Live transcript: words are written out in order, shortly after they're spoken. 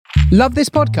Love this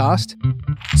podcast?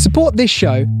 Support this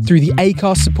show through the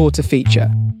Acast supporter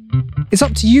feature. It's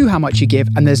up to you how much you give,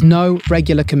 and there's no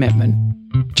regular commitment.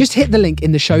 Just hit the link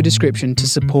in the show description to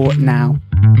support now.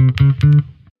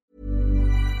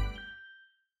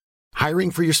 Hiring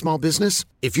for your small business?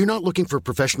 If you're not looking for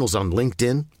professionals on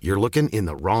LinkedIn, you're looking in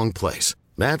the wrong place.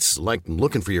 That's like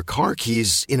looking for your car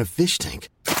keys in a fish tank.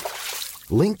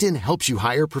 LinkedIn helps you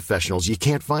hire professionals you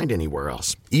can't find anywhere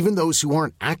else, even those who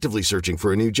aren't actively searching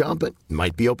for a new job but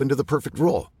might be open to the perfect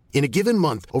role. In a given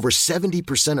month, over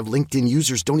 70% of LinkedIn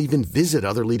users don't even visit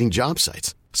other leading job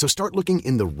sites. So start looking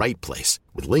in the right place.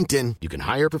 With LinkedIn, you can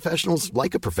hire professionals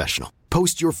like a professional.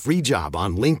 Post your free job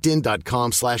on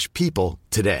linkedin.com/people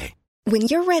today. When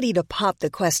you're ready to pop the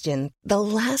question, the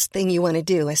last thing you want to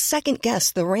do is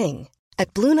second-guess the ring.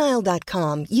 At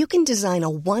BlueNile.com, you can design a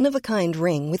one-of-a-kind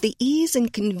ring with the ease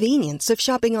and convenience of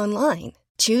shopping online.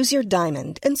 Choose your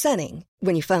diamond and setting.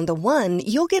 When you find the one,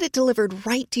 you'll get it delivered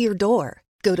right to your door.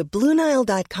 Go to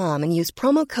BlueNile.com and use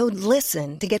promo code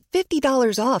LISTEN to get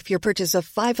 $50 off your purchase of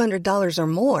 $500 or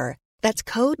more. That's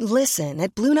code LISTEN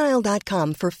at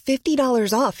BlueNile.com for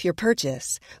 $50 off your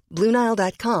purchase.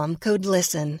 BlueNile.com, code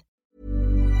LISTEN.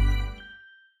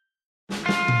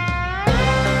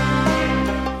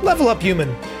 Level Up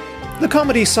Human, the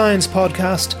comedy science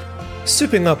podcast,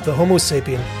 souping up the Homo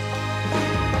sapien.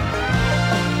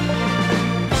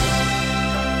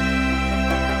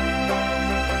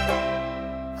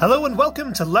 Hello and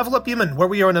welcome to Level Up Human, where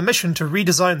we are on a mission to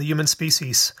redesign the human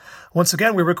species. Once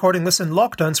again, we're recording this in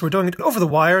lockdown, so we're doing it over the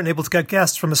wire and able to get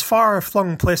guests from as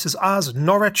far-flung places as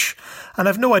Norwich. And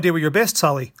I've no idea where you're based,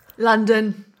 Sally.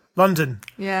 London. London.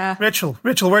 Yeah. Rachel,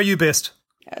 where are you based?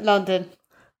 London.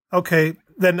 Okay,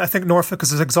 then I think Norfolk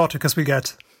is as exotic as we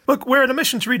get. Look, we're on a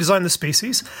mission to redesign the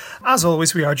species. As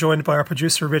always, we are joined by our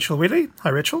producer, Rachel Wheely. Hi,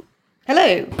 Rachel.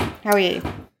 Hello. How are you?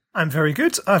 I'm very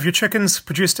good. Have your chickens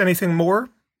produced anything more?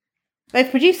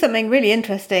 They've produced something really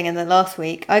interesting in the last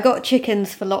week. I got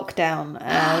chickens for lockdown.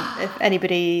 If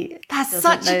anybody That's doesn't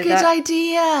such know a good that.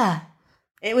 idea.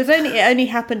 It only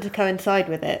happened to coincide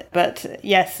with it. But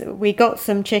yes, we got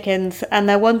some chickens and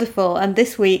they're wonderful. And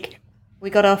this week we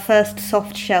got our first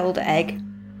soft-shelled egg.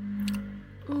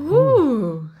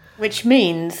 Ooh. Which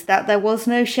means that there was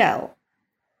no shell.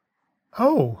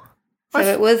 Oh. So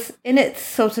it was in its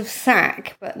sort of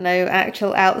sac, but no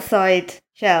actual outside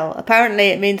shell. Apparently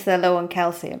it means they're low on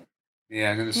calcium. Yeah,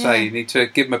 I'm going to say, you need to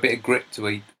give them a bit of grit to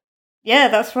eat. Yeah,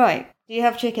 that's right. Do you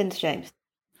have chickens, James?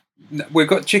 No, we've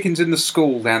got chickens in the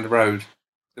school down the road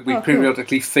that we cool.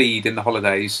 periodically feed in the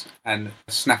holidays and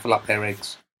snaffle up their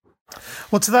eggs.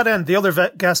 Well, to that end, the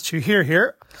other guest you hear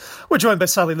here, we're joined by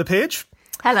Sally LePage.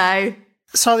 Hello.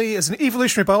 Sally is an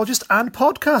evolutionary biologist and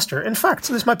podcaster. In fact,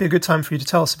 this might be a good time for you to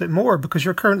tell us a bit more because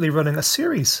you're currently running a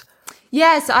series.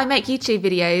 Yes, I make YouTube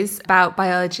videos about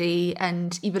biology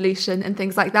and evolution and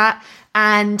things like that.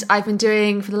 And I've been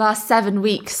doing, for the last 7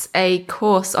 weeks, a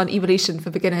course on evolution for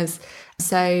beginners.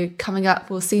 So coming up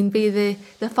will soon be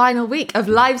the final week of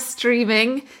live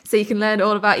streaming, so you can learn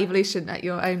all about evolution at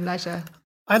your own leisure.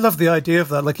 I love the idea of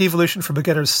that. Like, evolution for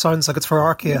beginners sounds like it's for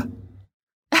archaea.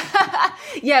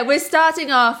 Yeah, we're starting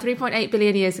off 3.8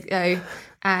 billion years ago.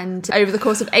 And over the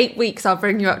course of 8 weeks, I'll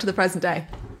bring you up to the present day.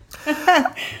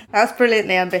 That's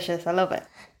brilliantly ambitious. I love it.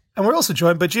 And we're also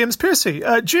joined by James Piercy.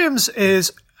 James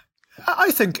is,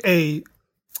 I think, I'd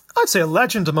say a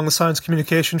legend among the science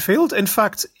communication field. In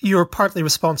fact, you're partly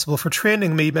responsible for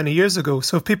training me many years ago.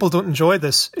 So if people don't enjoy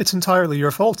this, it's entirely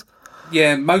your fault.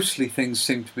 Yeah, mostly things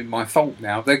seem to be my fault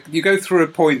now. You go through a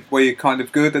point where you're kind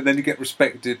of good and then you get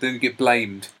respected, then you get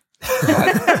blamed.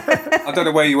 I don't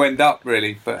know where you end up,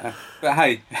 really, but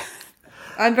hey.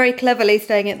 I'm very cleverly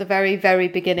staying at the very, very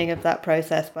beginning of that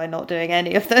process by not doing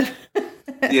any of them.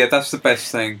 Yeah, that's the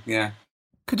best thing, yeah.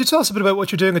 Could you tell us a bit about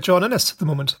what you're doing at John Innes at the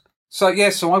moment? So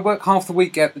I work half the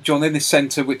week at the John Innes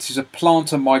Centre, which is a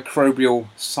plant and microbial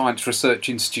science research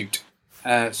institute.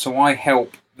 So I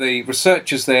help the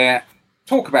researchers there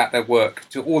talk about their work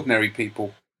to ordinary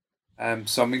people.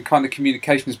 So I'm in kind of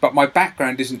communications, but my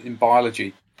background isn't in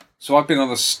biology. So I've been on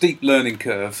a steep learning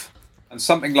curve, and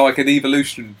something like an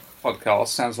evolution podcast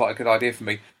sounds like a good idea for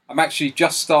me. I'm actually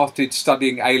just started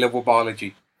studying A-level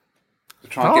biology to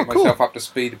try and get myself up to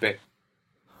speed a bit.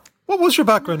 What was your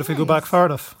background if we go back far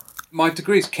enough? My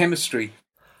degree is chemistry.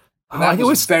 And that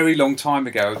was a very long time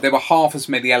ago. There were half as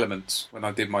many elements when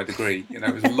I did my degree. It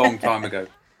was a long time ago.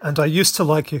 And I used to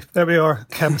like you. There we are,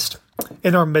 chemist,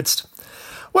 in our midst.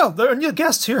 Well, our new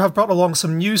guests here have brought along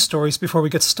some news stories before we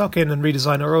get stuck in and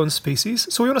redesign our own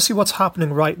species. So we want to see what's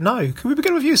happening right now. Can we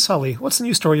begin with you, Sally? What's the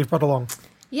news story you've brought along?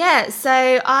 Yeah,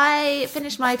 so I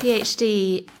finished my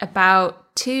PhD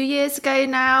about 2 years ago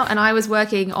now, and I was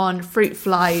working on fruit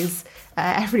flies,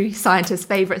 every scientist's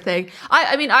favourite thing.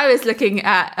 I mean, I was looking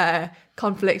at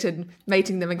conflict and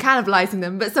mating them and cannibalising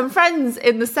them, but some friends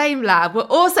in the same lab were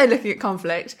also looking at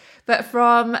conflict, but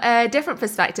from a different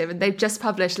perspective, and they've just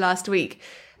published last week.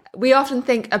 We often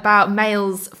think about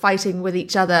males fighting with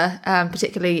each other,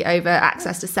 particularly over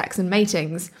access to sex and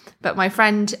matings. But my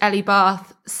friend Ellie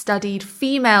Barth studied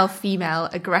female-female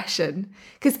aggression,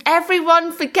 because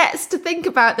everyone forgets to think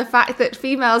about the fact that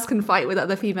females can fight with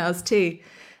other females too.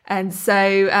 And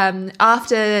so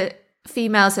after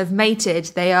females have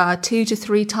mated, they are 2 to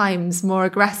 3 times more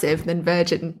aggressive than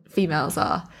virgin females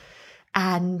are.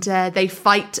 And they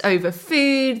fight over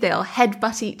food, they'll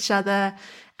headbutt each other.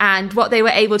 And what they were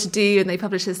able to do, and they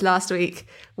published this last week,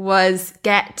 was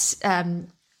get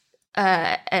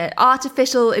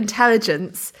artificial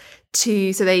intelligence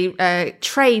so they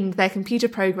trained their computer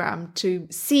program to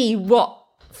see what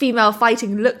female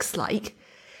fighting looks like,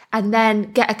 and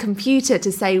then get a computer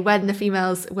to say when the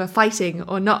females were fighting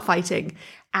or not fighting.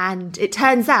 And it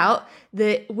turns out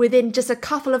that within just a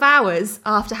couple of hours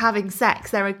after having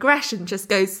sex, their aggression just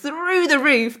goes through the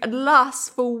roof and lasts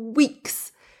for weeks.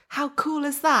 How cool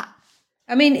is that?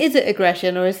 I mean, is it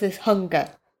aggression or is this hunger?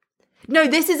 No,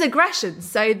 this is aggression.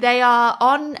 So they are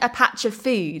on a patch of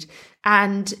food,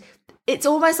 and it's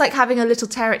almost like having a little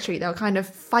territory. They'll kind of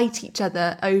fight each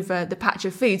other over the patch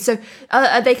of food. So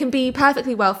they can be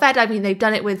perfectly well fed. I mean, they've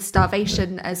done it with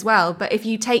starvation as well. But if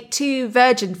you take 2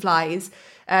 virgin flies,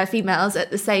 females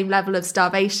at the same level of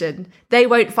starvation, they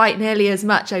won't fight nearly as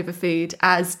much over food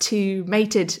as 2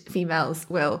 mated females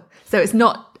will. So it's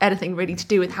not anything really to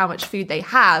do with how much food they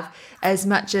have as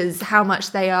much as how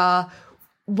much they are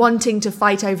wanting to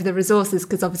fight over the resources,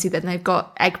 because obviously then they've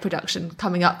got egg production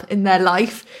coming up in their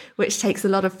life, which takes a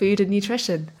lot of food and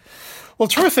nutrition. Well,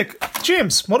 terrific.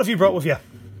 James, what have you brought with you?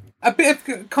 A bit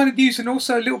of kind of news and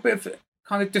also a little bit of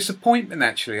kind of disappointment,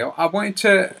 actually. I wanted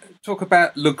to talk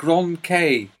about Le Grand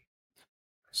K.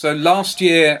 So last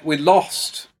year we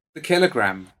lost the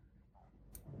kilogram.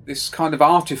 This kind of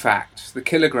artifact, the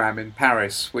kilogram in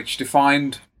Paris, which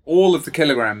defined all of the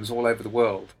kilograms all over the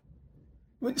world.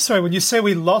 Sorry, when you say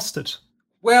we lost it?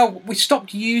 Well, we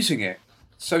stopped using it.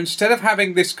 So instead of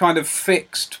having this kind of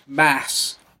fixed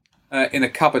mass in a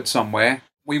cupboard somewhere,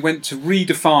 we went to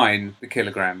redefine the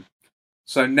kilogram.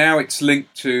 So now it's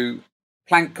linked to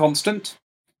Planck constant,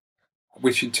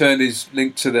 which in turn is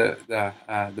linked to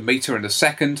the meter and the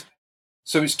second.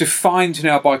 So it's defined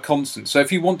now by constant. So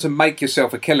if you want to make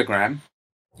yourself a kilogram,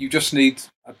 you just need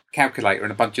a calculator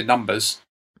and a bunch of numbers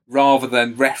rather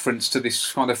than reference to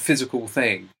this kind of physical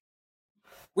thing.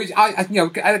 Which,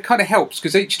 it kind of helps,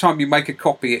 because each time you make a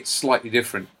copy, it's slightly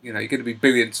different. You know, you're going to be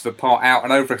billionths of a part out,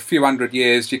 and over a few hundred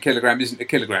years, your kilogram isn't a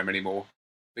kilogram anymore.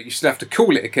 But you still have to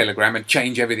call it a kilogram and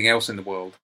change everything else in the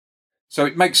world. So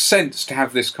it makes sense to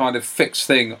have this kind of fixed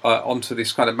thing onto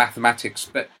this kind of mathematics.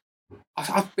 But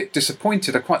I'm a bit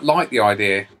disappointed. I quite like the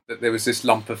idea that there was this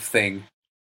lump of thing.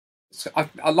 So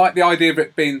I like the idea of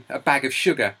it being a bag of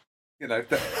sugar. You know,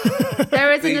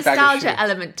 there is a nostalgia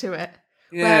element to it.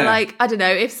 Yeah. Where, like, I don't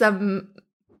know, if some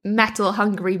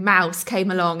metal-hungry mouse came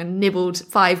along and nibbled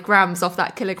 5 grams off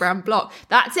that kilogram block,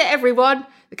 that's it, everyone.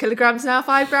 The kilogram's now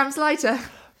 5 grams lighter.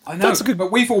 I know,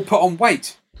 but we've all put on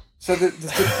weight. So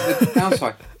the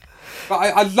downside. But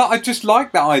I just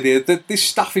like that idea that this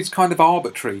stuff is kind of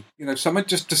arbitrary. You know, someone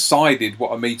just decided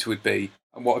what a metre would be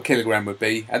and what a kilogram would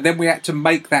be, and then we had to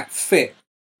make that fit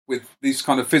with these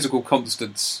kind of physical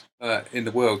constants in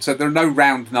the world. So there are no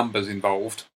round numbers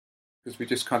involved, because we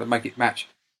just kind of make it match.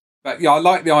 But yeah, I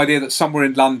like the idea that somewhere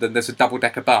in London there's a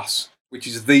double-decker bus, which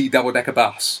is the double-decker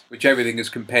bus, which everything is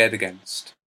compared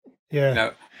against. Yeah. You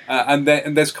know, and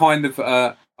there's kind of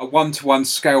a 1-to-1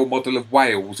 scale model of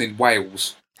Wales in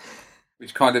Wales,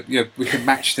 which kind of, you know, we can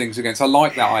match things against. I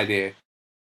like that idea.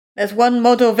 There's one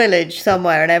model village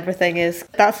somewhere, and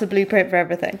that's the blueprint for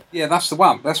everything. Yeah, that's the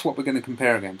one. That's what we're going to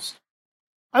compare against.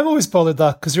 I've always bothered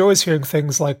that, because you're always hearing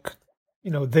things like,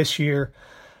 you know, this year,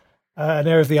 an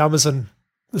area of the Amazon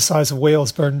the size of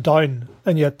Wales burned down,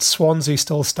 and yet Swansea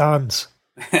still stands.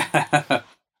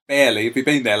 Barely. Have you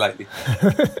been there lately?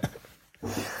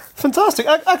 Fantastic.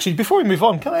 Actually, before we move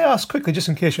on, can I ask quickly, just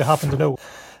in case you happen to know,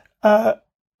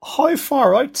 how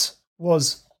far out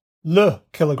was le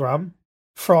kilogram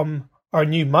from our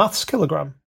new maths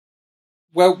kilogram?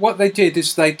 Well, what they did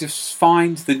is they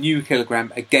defined the new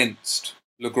kilogram against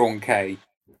Le Grand K.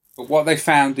 But what they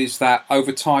found is that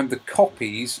over time the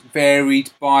copies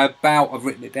varied by about, I've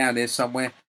written it down here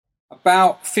somewhere,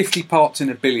 about 50 parts in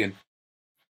a billion.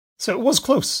 So it was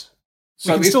close.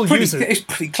 So can still use it. It's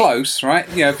pretty close, right?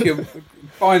 You know, if you're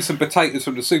buying some potatoes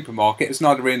from the supermarket, it's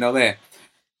neither here nor there.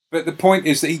 But the point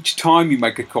is that each time you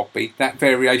make a copy, that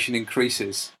variation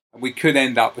increases. And we could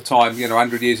end up a time,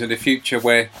 100 years in the future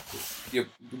where you're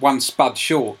one spud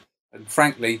short. And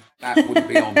frankly, that wouldn't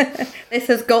be on. This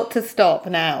has got to stop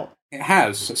now. It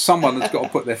has. Someone has got to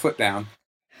put their foot down.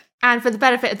 And for the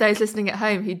benefit of those listening at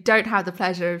home who don't have the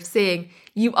pleasure of seeing,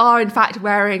 you are in fact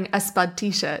wearing a Spud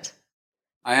t-shirt.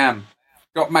 I am.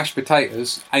 Got mashed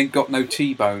potatoes, ain't got no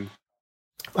T-bone.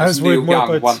 I was worried Neil more Young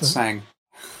about once sang.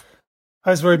 I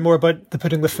was worried more about the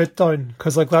putting the foot down,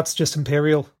 because that's just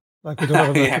imperial. We don't have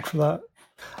a method for that.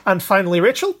 And finally,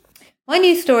 Rachel? My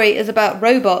news story is about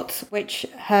robots which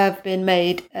have been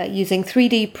made using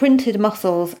 3D printed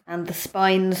muscles and the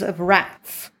spines of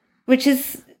rats, which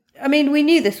is, we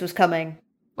knew this was coming.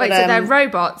 Wait, so they're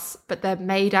robots, but they're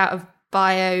made out of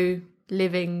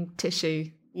bio-living tissue.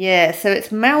 Yeah, so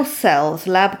it's mouse cells,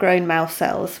 lab-grown mouse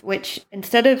cells, which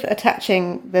instead of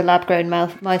attaching the lab-grown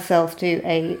mouse cells to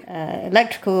a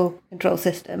electrical control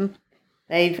system,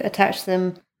 they've attached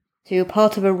them to a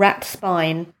part of a rat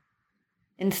spine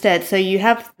instead. So you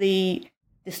have the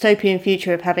dystopian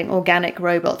future of having organic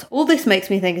robots. All this makes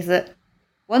me think is that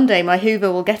one day my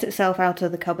Hoover will get itself out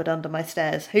of the cupboard under my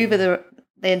stairs, Hoover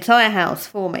the entire house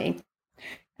for me,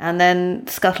 and then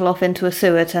scuttle off into a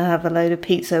sewer to have a load of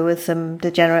pizza with some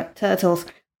degenerate turtles.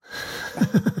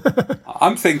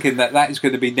 I'm thinking that is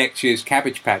going to be next year's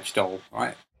Cabbage Patch doll,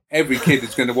 right? Every kid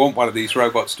is going to want one of these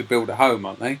robots to build a home,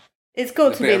 aren't they? It's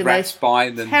got to be the most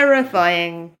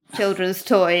terrifying children's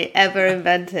toy ever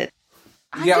invented.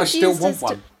 I still want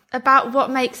one. About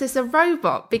what makes this a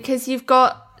robot, because you've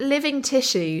got living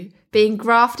tissue being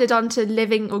grafted onto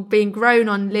living or being grown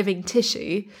on living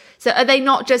tissue. So are they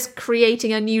not just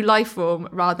creating a new life form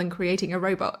rather than creating a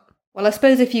robot? Well, I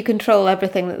suppose if you control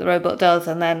everything that the robot does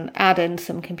and then add in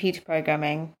some computer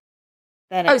programming,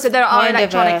 then so there are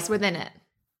electronics within it.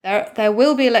 There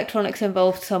will be electronics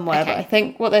involved somewhere, okay. But I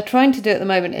think what they're trying to do at the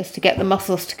moment is to get the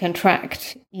muscles to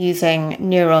contract using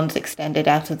neurons extended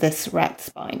out of this rat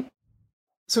spine.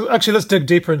 So actually, let's dig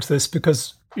deeper into this,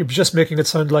 because you're just making it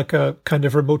sound like a kind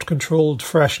of remote-controlled,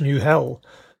 fresh new hell.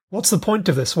 What's the point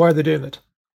of this? Why are they doing it?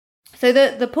 So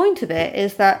the point of it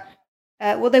is that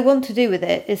what they want to do with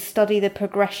it is study the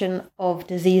progression of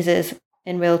diseases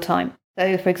in real time.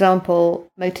 So, for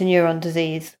example, motor neuron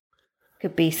disease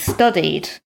could be studied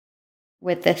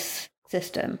with this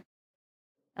system.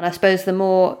 And I suppose the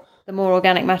more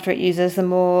organic matter it uses, the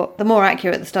more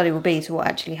accurate the study will be to what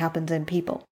actually happens in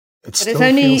people. It still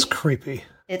feels creepy.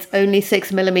 It's only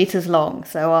 6 millimeters long,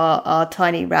 so our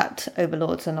tiny rat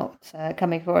overlords are not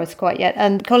coming for us quite yet.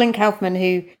 And Colin Kaufman,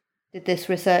 who did this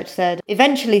research, said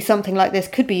eventually something like this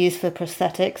could be used for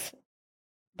prosthetics,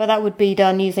 but that would be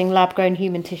done using lab-grown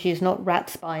human tissues, not rat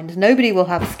spines. Nobody will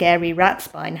have scary rat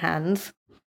spine hands.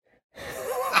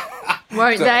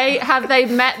 Won't they? Have they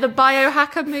met the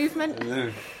biohacker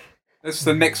movement? That's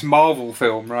the next Marvel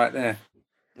film right there.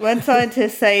 When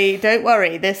scientists say, don't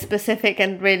worry, this specific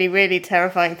and really, really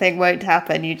terrifying thing won't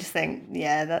happen, you just think,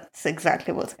 yeah, that's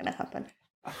exactly what's going to happen.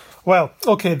 Well,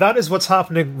 okay, that is what's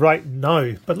happening right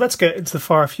now. But let's get into the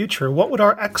far future. What would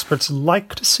our experts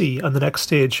like to see on the next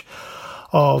stage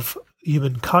of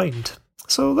humankind?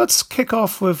 So let's kick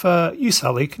off with you,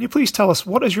 Sally. Can you please tell us,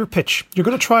 what is your pitch? You're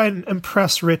going to try and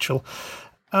impress Rachel.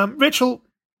 Rachel,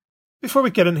 before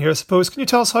we get in here, I suppose, can you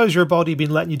tell us how has your body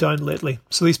been letting you down lately,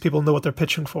 so these people know what they're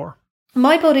pitching for?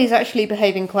 My body's actually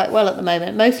behaving quite well at the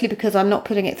moment, mostly because I'm not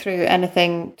putting it through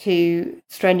anything too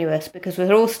strenuous, because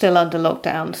we're all still under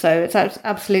lockdown, so it's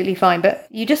absolutely fine. But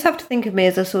you just have to think of me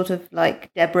as a sort of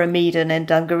like Deborah Meaden in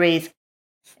Dungarees.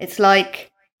 It's like,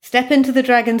 step into the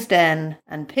dragon's den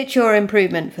and pitch your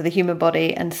improvement for the human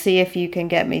body and see if you can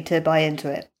get me to buy into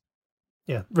it.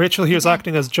 Yeah, Rachel here's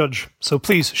acting as judge, so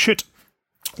please, shoot.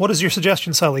 What is your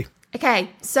suggestion, Sally? Okay,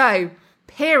 so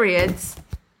periods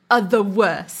are the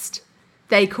worst.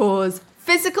 They cause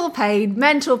physical pain,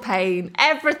 mental pain,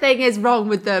 everything is wrong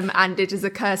with them, and it is a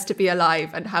curse to be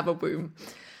alive and have a womb.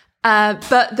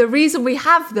 But the reason we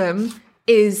have them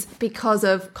is because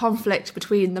of conflict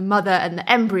between the mother and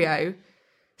the embryo.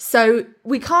 So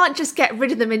we can't just get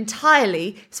rid of them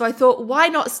entirely. So I thought, why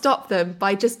not stop them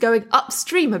by just going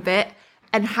upstream a bit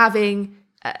and having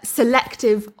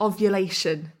selective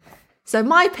ovulation? So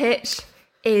my pitch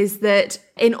is that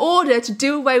in order to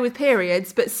do away with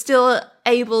periods, but still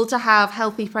able to have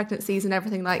healthy pregnancies and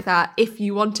everything like that, if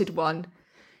you wanted one,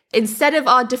 instead of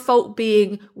our default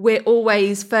being we're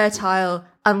always fertile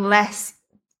unless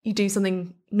you do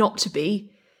something not to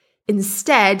be,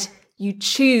 instead you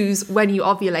choose when you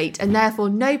ovulate and therefore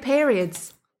no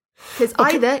periods. Because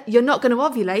either you're not going to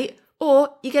ovulate or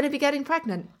you're going to be getting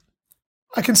pregnant.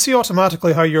 I can see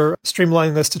automatically how you're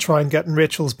streamlining this to try and get in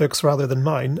Rachel's books rather than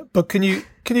mine. But can you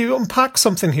unpack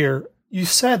something here? You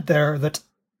said there that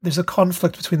there's a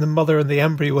conflict between the mother and the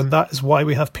embryo, and that is why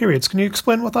we have periods. Can you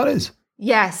explain what that is?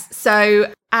 Yes.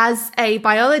 So as a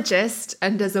biologist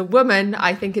and as a woman,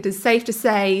 I think it is safe to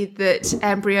say that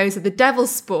embryos are the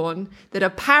devil's spawn, that are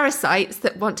parasites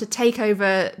that want to take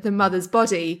over the mother's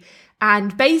body.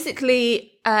 And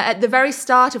basically, at the very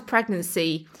start of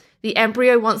pregnancy, the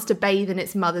embryo wants to bathe in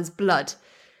its mother's blood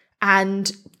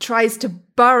and tries to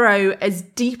burrow as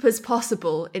deep as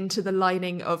possible into the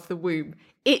lining of the womb.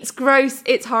 It's gross,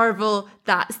 it's horrible,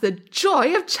 that's the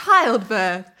joy of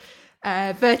childbirth.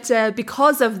 But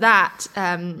because of that,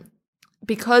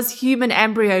 because human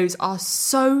embryos are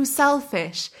so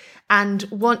selfish and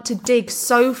want to dig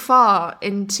so far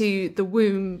into the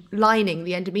womb lining,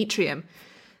 the endometrium,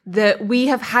 that we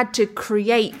have had to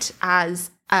create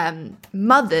as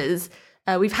mothers,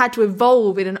 we've had to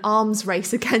evolve in an arms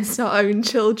race against our own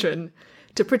children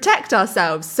to protect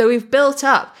ourselves. So we've built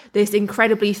up this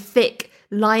incredibly thick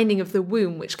lining of the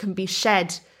womb, which can be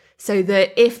shed, so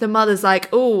that if the mother's like,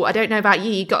 oh, I don't know about you,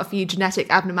 you've got a few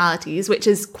genetic abnormalities, which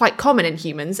is quite common in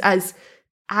humans, as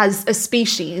a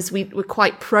species, we're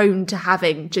quite prone to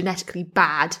having genetically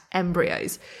bad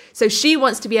embryos. So she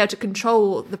wants to be able to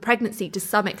control the pregnancy to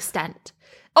some extent.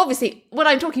 Obviously, when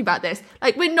I'm talking about this,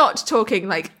 like, we're not talking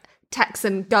like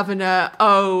Texan governor,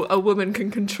 oh, a woman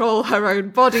can control her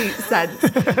own body sense.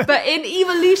 But in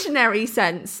evolutionary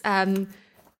sense,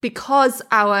 because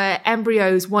our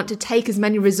embryos want to take as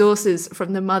many resources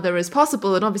from the mother as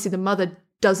possible, and obviously the mother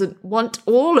doesn't want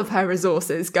all of her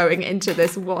resources going into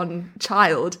this one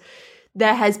child,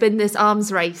 there has been this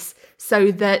arms race,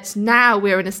 so that now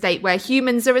we're in a state where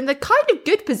humans are in the kind of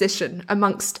good position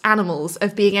amongst animals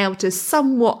of being able to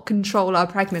somewhat control our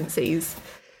pregnancies.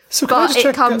 But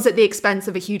it comes at the expense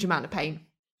of a huge amount of pain.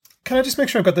 Can I just make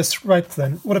sure I've got this right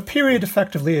then? What a period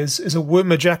effectively is a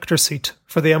womb ejector seat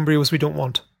for the embryos we don't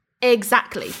want.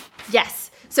 Exactly.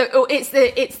 Yes. So it's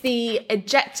the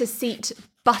ejector seat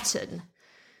button.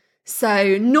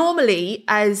 So normally,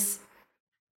 as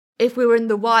if we were in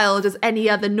the wild as any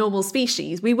other normal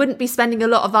species, we wouldn't be spending a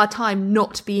lot of our time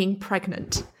not being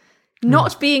pregnant.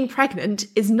 Not being pregnant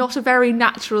is not a very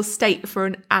natural state for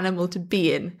an animal to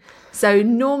be in. So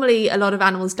normally a lot of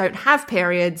animals don't have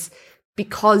periods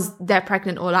because they're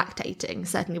pregnant or lactating,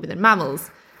 certainly within mammals.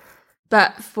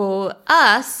 But for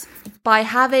us, by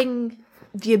having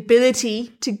the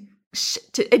ability to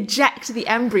eject the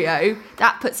embryo,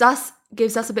 that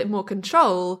gives us a bit more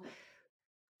control.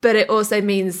 But it also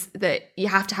means that you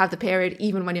have to have the period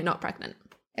even when you're not pregnant.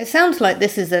 It sounds like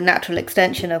this is a natural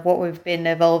extension of what we've been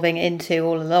evolving into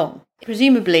all along.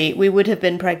 Presumably, we would have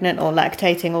been pregnant or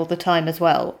lactating all the time as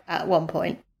well at one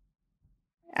point.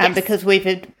 And yes,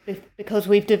 because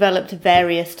we've developed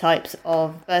various types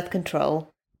of birth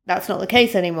control, that's not the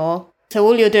case anymore. So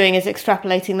all you're doing is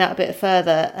extrapolating that a bit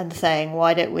further and saying,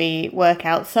 why don't we work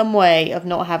out some way of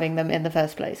not having them in the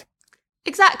first place?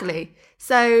 Exactly.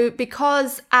 So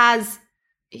because as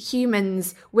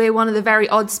humans, we're one of the very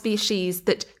odd species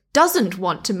that doesn't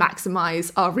want to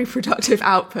maximize our reproductive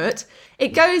output, it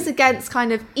goes against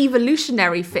kind of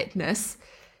evolutionary fitness.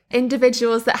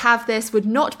 Individuals that have this would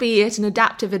not be at an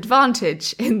adaptive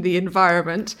advantage in the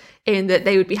environment, in that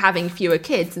they would be having fewer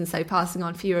kids and so passing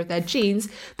on fewer of their genes.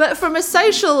 But from a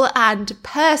social and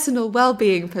personal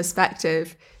well-being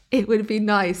perspective, it would be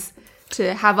nice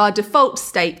to have our default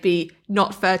state be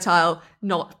not fertile,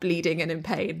 not bleeding and in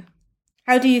pain.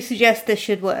 How do you suggest this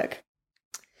should work?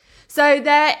 So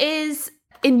there is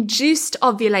induced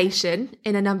ovulation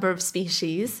in a number of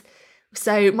species.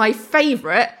 So my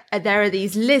favourite, there are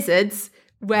these lizards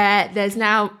where there's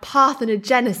now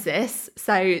parthenogenesis,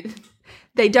 so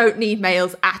they don't need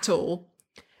males at all,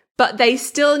 but they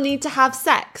still need to have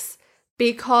sex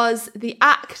because the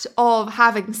act of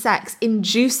having sex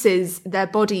induces their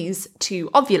bodies to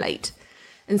ovulate.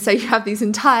 And so you have these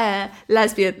entire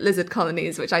lesbian lizard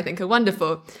colonies, which I think are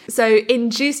wonderful. So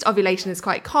induced ovulation is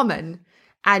quite common.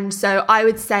 And so I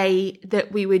would say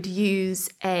that we would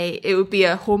it would be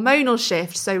a hormonal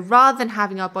shift. So rather than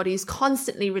having our bodies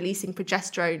constantly releasing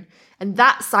progesterone and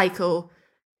that cycle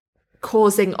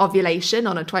causing ovulation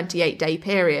on a 28-day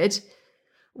period,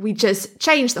 we just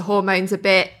change the hormones a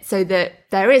bit so that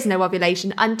there is no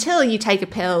ovulation until you take a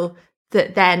pill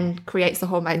that then creates the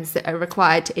hormones that are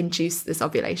required to induce this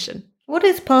ovulation. What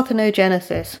is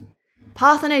parthenogenesis?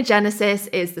 Parthenogenesis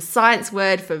is the science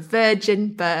word for virgin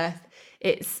birth.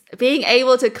 It's being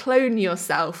able to clone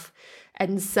yourself.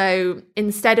 And so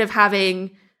instead of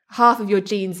having half of your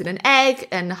genes in an egg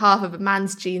and half of a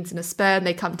man's genes in a sperm.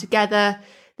 They come together.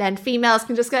 Then females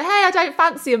can just go, hey, I don't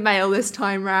fancy a male this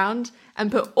time round,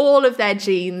 and put all of their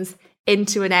genes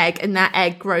into an egg, and that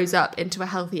egg grows up into a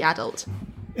healthy adult.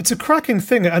 It's a cracking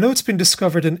thing. I know it's been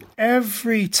discovered in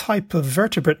every type of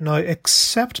vertebrate now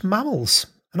except mammals.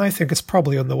 And I think it's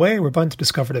probably on the way. We're bound to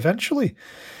discover it eventually.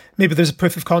 Maybe there's a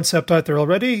proof of concept out there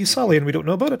already, Sally, and we don't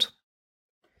know about it.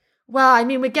 Well, I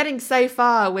mean, we're getting so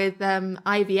far with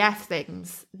IVF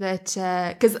things that,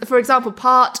 because, for example,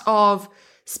 part of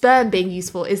sperm being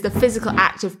useful is the physical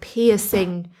act of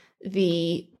piercing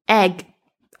the egg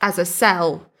as a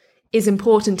cell is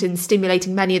important in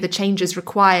stimulating many of the changes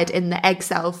required in the egg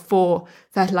cell for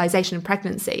fertilization and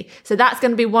pregnancy. So that's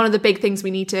going to be one of the big things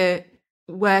we need to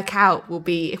work out, will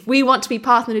be if we want to be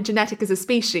parthenogenetic as a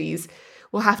species,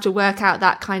 we'll have to work out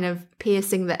that kind of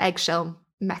piercing the eggshell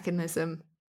mechanism.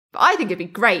 But I think it'd be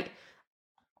great.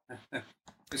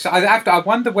 So I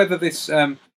wonder whether this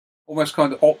almost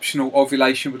kind of optional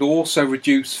ovulation would also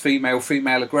reduce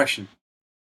female aggression.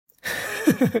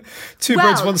 Two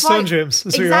birds, one stone, James.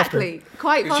 That's exactly.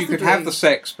 Quite possibly. Because you could have the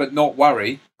sex but not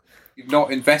worry. You've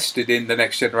not invested in the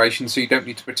next generation, so you don't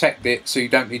need to protect it, so you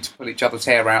don't need to pull each other's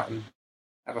hair out and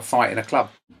have a fight in a club.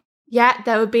 Yeah,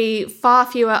 there would be far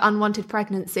fewer unwanted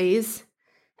pregnancies.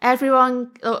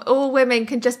 Everyone, all women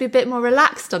can just be a bit more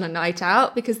relaxed on a night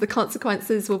out because the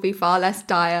consequences will be far less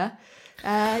dire.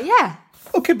 Yeah.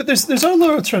 Okay, but there's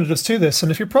other alternatives to this,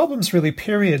 and if your problem's really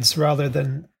periods rather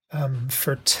than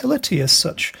fertility as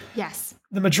such, yes,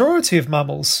 the majority of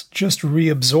mammals just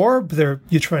reabsorb their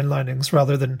uterine linings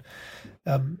rather than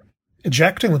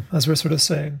ejecting them, as we're sort of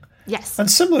saying. Yes. And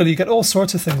similarly, you get all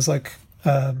sorts of things like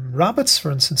rabbits,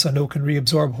 for instance, I know can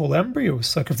reabsorb whole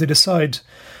embryos. Like if they decide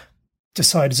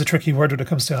is a tricky word when it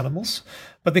comes to animals,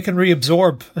 but they can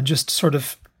reabsorb and just sort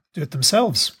of do it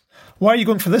themselves. Why are you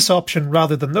going for this option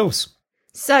rather than those?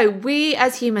 So we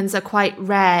as humans are quite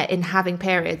rare in having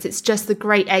periods. It's just the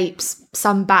great apes,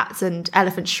 some bats and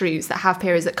elephant shrews that have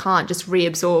periods that can't just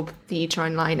reabsorb the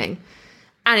uterine lining.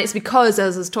 And it's because,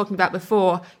 as I was talking about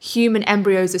before, human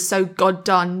embryos are so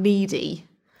goddamn needy.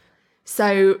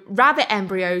 So rabbit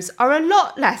embryos are a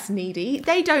lot less needy.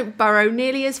 They don't burrow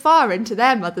nearly as far into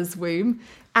their mother's womb.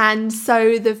 And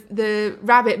so the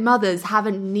rabbit mothers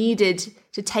haven't needed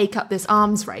to take up this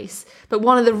arms race. But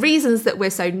one of the reasons that we're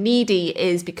so needy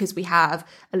is because we have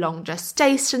a long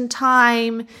gestation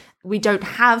time. We don't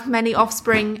have many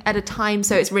offspring at a time.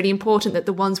 So it's really important that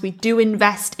the ones we do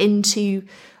invest into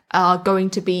are going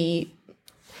to be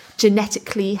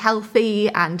genetically healthy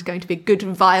and going to be a good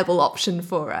and viable option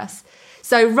for us.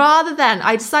 So rather than,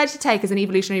 I decided to take as an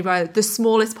evolutionary biologist the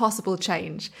smallest possible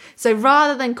change. So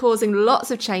rather than causing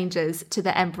lots of changes to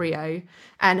the embryo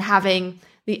and having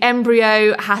the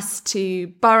embryo has to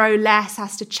burrow less,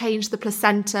 has to change the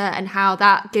placenta and how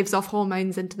that gives off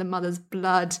hormones into the mother's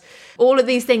blood, all of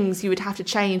these things you would have to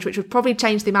change, which would probably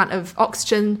change the amount of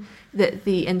oxygen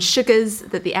and sugars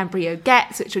that the embryo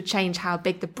gets, which would change how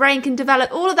big the brain can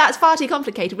develop. All of that's far too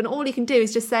complicated when all you can do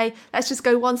is just say, let's just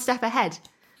go one step ahead.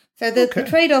 So the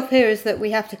trade-off here is that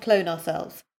we have to clone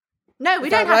ourselves. No,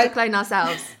 we don't have to clone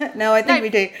ourselves. No, I think we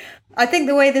do. I think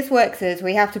the way this works is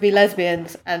we have to be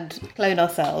lesbians and clone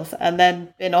ourselves and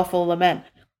then bin off all the men.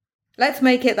 Let's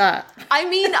make it that. I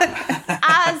mean,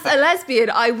 as a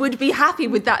lesbian, I would be happy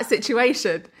with that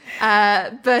situation.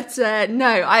 But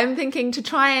no, I'm thinking to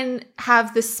try and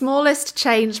have the smallest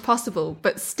change possible,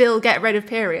 but still get rid of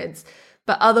periods,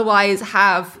 but otherwise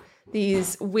have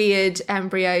these weird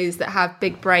embryos that have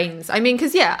big brains. I mean,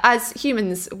 because, yeah, as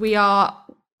humans, we are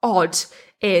odd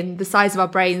in the size of our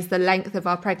brains, the length of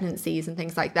our pregnancies and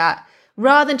things like that.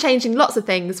 Rather than changing lots of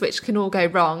things, which can all go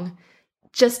wrong,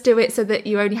 just do it so that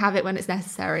you only have it when it's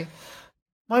necessary.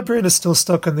 My brain is still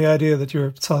stuck on the idea that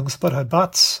you're telling us about how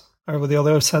bats are with the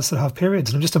other sets that have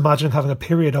periods. And I'm just imagining having a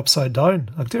period upside down.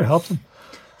 Like, dear, help them.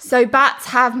 So bats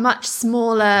have much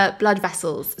smaller blood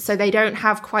vessels, so they don't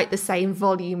have quite the same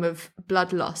volume of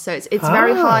blood loss. So it's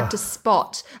very hard to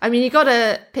spot. I mean, you got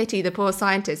to pity the poor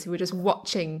scientists who were just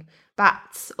watching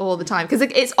bats all the time, because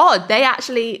it's odd. They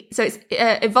actually, so it's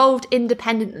evolved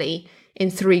independently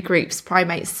in three groups: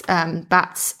 primates,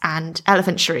 bats, and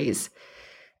elephant shrews.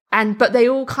 But they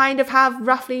all kind of have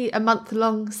roughly a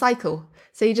month-long cycle.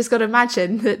 So you just got to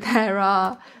imagine that there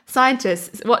are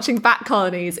scientists watching bat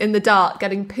colonies in the dark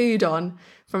getting pooed on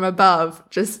from above,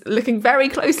 just looking very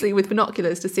closely with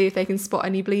binoculars to see if they can spot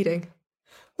any bleeding.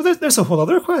 Well, there's a whole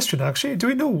other question, actually. Do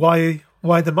we know why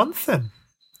the month then?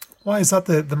 Why is that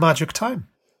the magic time?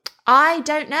 I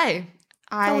don't know.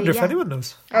 I wonder if anyone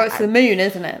knows. Oh, it's the moon,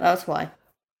 isn't it? That's why.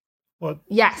 What?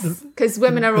 Yes, because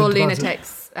women are all the body.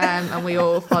 lunatics, and we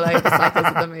all follow the cycles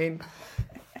of the moon.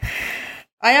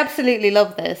 I absolutely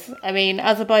love this. I mean,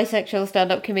 as a bisexual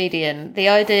stand-up comedian, the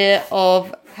idea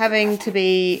of having to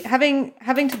be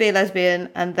a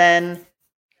lesbian and then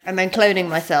cloning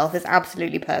myself is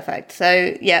absolutely perfect.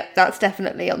 So yeah, that's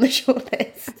definitely on the short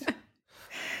list.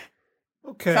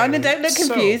 Okay. Simon, don't look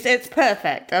confused. It's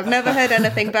perfect. I've never heard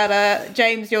anything better.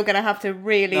 James, you're going to have to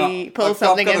really pull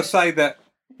something in. I've got to say that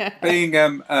being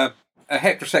a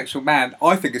heterosexual man,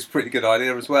 I think it's a pretty good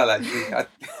idea as well, actually.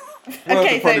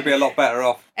 World would probably be a lot better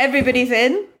off. Everybody's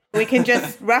in. We can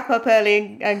just wrap up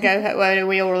early and go home.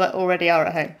 We all already are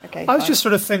at home. Okay. I was just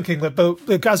sort of thinking about,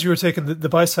 like, as you were taking the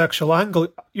bisexual angle,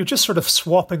 you're just sort of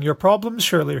swapping your problems,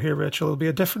 surely, here, Rachel. It'll be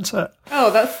a different set. Oh,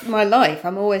 that's my life.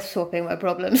 I'm always swapping my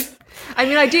problems. I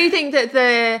mean, I do think that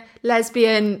the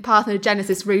lesbian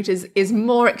parthenogenesis route is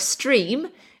more extreme.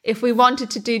 If we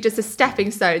wanted to do just a stepping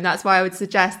stone, that's why I would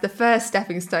suggest the first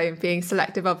stepping stone being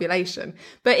selective ovulation.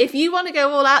 But if you want to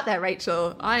go all out there,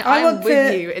 Rachel, I'm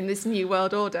with you in this new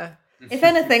world order. If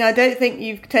anything, I don't think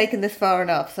you've taken this far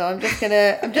enough. So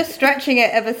I'm just stretching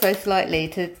it ever so slightly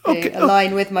to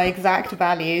align with my exact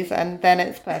values, and then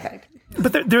it's perfect.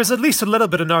 But there's at least a little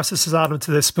bit of narcissism to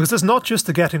this, because it's not just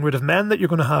the getting rid of men that you're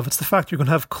going to have, it's the fact you're going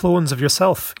to have clones of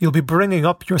yourself. You'll be bringing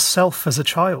up yourself as a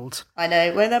child. I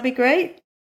know. Won't that be great?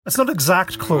 It's not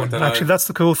exact clone, actually. That's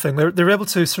the cool thing. They're able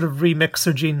to sort of remix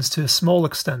their genes to a small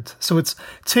extent. So it's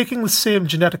taking the same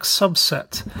genetic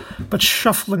subset, but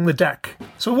shuffling the deck.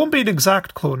 So it won't be an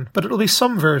exact clone, but it'll be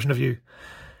some version of you.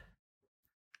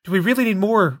 Do we really need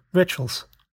more rituals?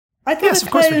 I thought yes,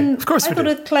 of course we do. Of course we do. I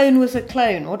thought a clone was a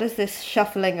clone. What is this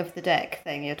shuffling of the deck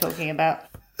thing you're talking about?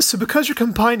 So because you're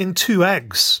combining two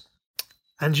eggs,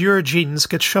 and your genes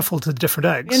get shuffled to different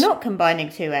eggs. You're not combining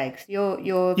two eggs.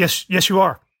 You're. Yes, you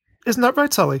are. Isn't that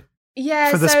right, Sally?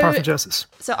 Yeah. For this parthenogenesis.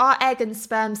 So our egg and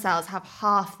sperm cells have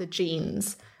half the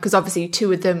genes, because obviously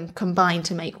two of them combine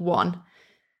to make one.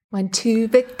 When two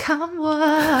become one.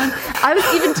 I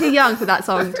was even too young for that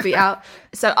song to be out.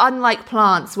 So unlike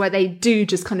plants, where they do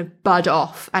just kind of bud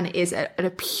off and it is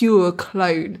a pure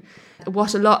clone,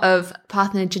 what a lot of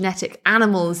parthenogenetic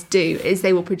animals do is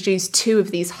they will produce two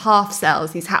of these half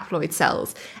cells, these haploid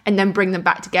cells, and then bring them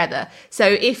back together. So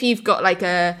if you've got like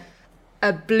a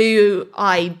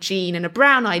blue-eyed gene and a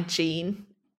brown-eyed gene,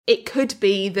 it could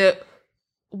be that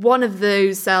one of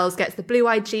those cells gets the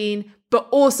blue-eyed gene, but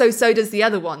also so does the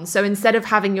other one. So instead of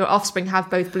having your offspring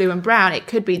have both blue and brown, it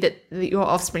could be that your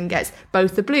offspring gets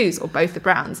both the blues or both the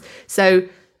browns. So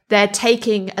they're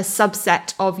taking a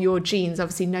subset of your genes.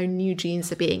 Obviously, no new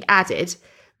genes are being added,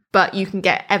 but you can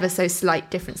get ever so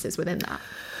slight differences within that.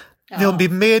 They'll be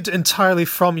made entirely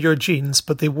from your genes,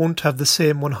 but they won't have the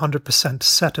same 100%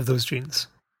 set of those genes.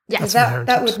 Yes,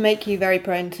 that would make you very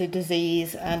prone to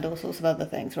disease and all sorts of other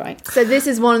things, right? So this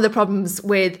is one of the problems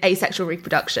with asexual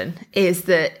reproduction, is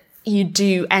that you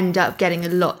do end up getting a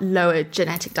lot lower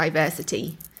genetic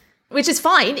diversity, which is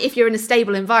fine if you're in a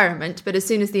stable environment, but as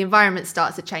soon as the environment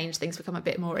starts to change, things become a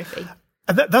bit more iffy.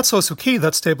 And that's also key,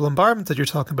 that stable environment that you're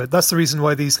talking about. That's the reason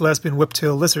why these lesbian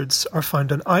whiptail lizards are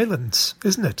found on islands,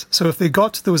 isn't it? So if they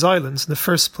got to those islands in the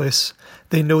first place,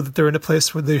 they know that they're in a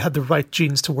place where they had the right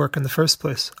genes to work in the first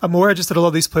place. I'm aware just that a lot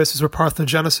of these places where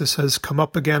parthenogenesis has come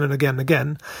up again and again and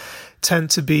again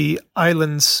tend to be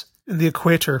islands in the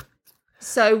equator.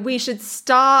 So we should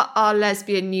start our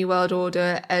lesbian New World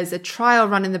Order as a trial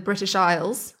run in the British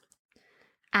Isles,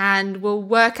 and we'll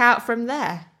work out from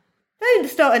there. Don't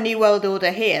start a new world order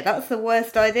here. That's the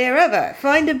worst idea ever.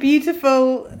 Find a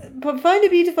beautiful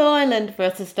island for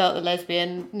us to start the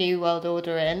lesbian new world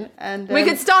order in, and we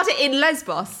could start it in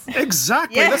Lesbos.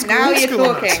 Exactly. Yes, now you're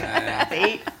talking.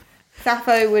 See,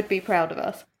 Sappho would be proud of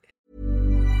us.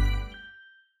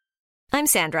 I'm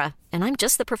Sandra, and I'm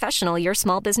just the professional your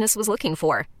small business was looking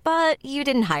for. But you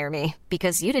didn't hire me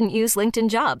because you didn't use LinkedIn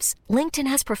Jobs. LinkedIn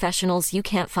has professionals you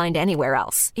can't find anywhere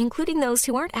else, including those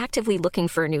who aren't actively looking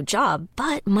for a new job,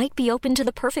 but might be open to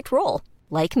the perfect role,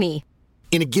 like me.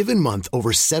 In a given month,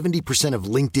 over 70% of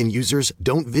LinkedIn users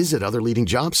don't visit other leading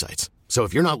job sites. So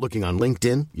if you're not looking on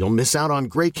LinkedIn, you'll miss out on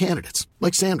great candidates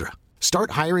like Sandra.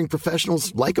 Start hiring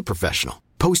professionals like a professional.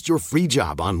 Post your free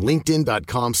job on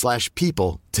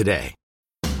linkedin.com/people today.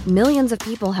 Millions of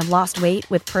people have lost weight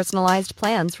with personalized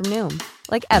plans from Noom.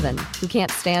 Like Evan, who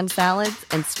can't stand salads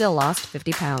and still lost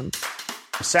 50 pounds.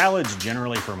 Salads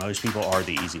generally for most people are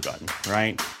the easy button,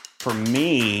 right? For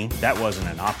me, that wasn't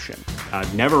an option. I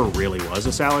never really was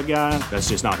a salad guy. That's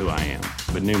just not who I am.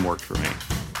 But Noom worked for me.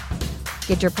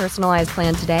 Get your personalized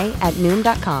plan today at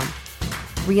Noom.com.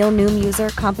 Real Noom user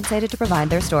compensated to provide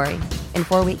their story. In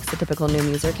 4 weeks, the typical Noom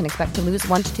user can expect to lose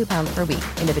 1 to 2 pounds per week.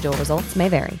 Individual results may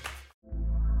vary.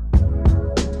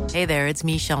 Hey there, it's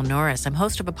Michelle Norris. I'm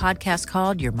host of a podcast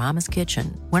called Your Mama's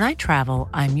Kitchen. When I travel,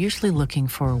 I'm usually looking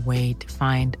for a way to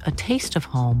find a taste of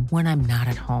home when I'm not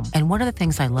at home. And one of the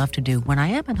things I love to do when I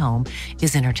am at home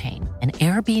is entertain. And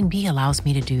Airbnb allows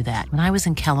me to do that. When I was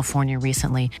in California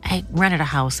recently, I rented a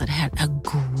house that had a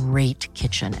great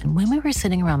kitchen. And when we were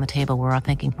sitting around the table, we were all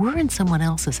thinking, we're in someone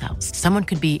else's house. Someone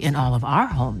could be in all of our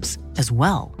homes as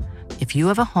well. If you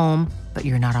have a home, but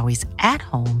you're not always at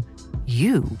home,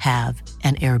 you have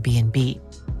an Airbnb.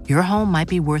 Your home might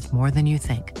be worth more than you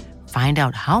think. Find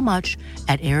out how much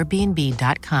at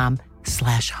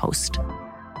airbnb.com/host.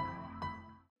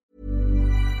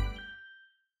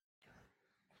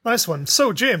 Nice one.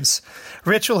 So, James,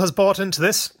 Rachel has bought into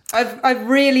this. I've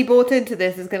really bought into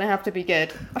this. It's going to have to be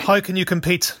good. How can you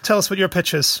compete? Tell us what your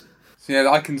pitch is. Yeah,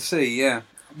 I can see, yeah.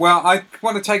 Well, I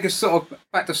want to take us sort of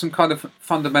back to some kind of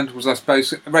fundamentals, I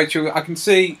suppose. Rachel, I can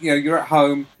see, you're at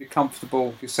home, you're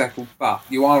comfortable, you're settled, but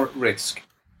you are at risk.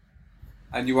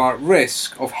 And you are at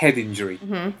risk of head injury.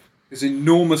 Mm-hmm. There's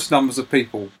enormous numbers of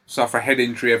people suffer a head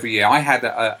injury every year. I had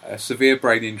a severe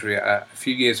brain injury a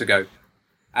few years ago.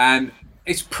 And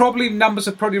numbers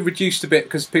have probably reduced a bit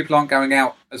because people aren't going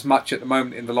out as much at the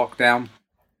moment in the lockdown.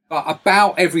 But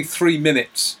about every 3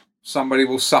 minutes, somebody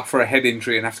will suffer a head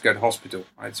injury and have to go to hospital.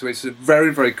 Right? So it's a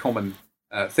very, very common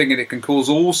thing, and it can cause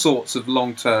all sorts of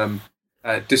long-term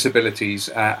disabilities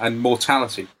and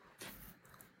mortality.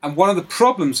 And one of the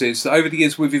problems is that over the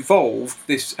years we've evolved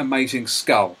this amazing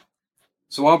skull.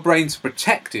 So our brains are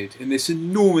protected in this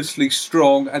enormously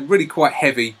strong and really quite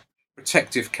heavy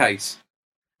protective case.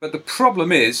 But the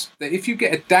problem is that if you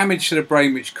get a damage to the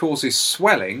brain which causes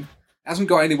swelling, it hasn't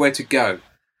got anywhere to go.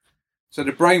 So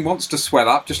the brain wants to swell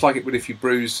up, just like it would if you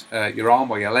bruise your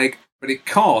arm or your leg, but it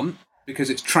can't because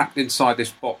it's trapped inside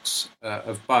this box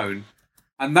of bone.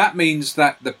 And that means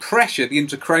that the pressure, the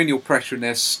intracranial pressure in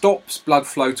there, stops blood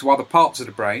flow to other parts of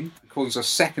the brain, causes a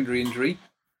secondary injury,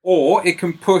 or it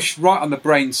can push right on the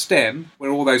brain stem,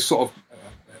 where all those sort of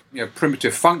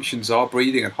primitive functions are,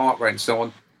 breathing and heart rate and so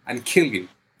on, and kill you.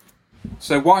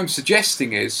 So what I'm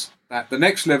suggesting is that the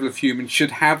next level of human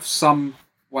should have some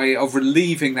way of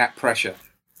relieving that pressure.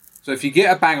 So if you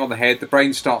get a bang on the head, the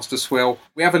brain starts to swell.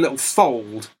 We have a little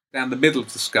fold down the middle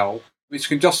of the skull, which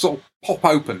can just sort of pop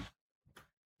open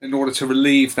in order to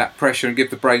relieve that pressure and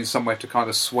give the brain somewhere to kind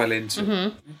of swell into.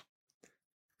 Mm-hmm.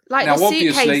 Like now, the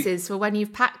suitcases for when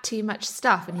you've packed too much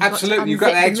stuff. And you've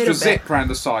got that extra zip around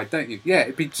the side, don't you? Yeah,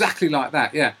 it'd be exactly like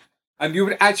that, yeah. And you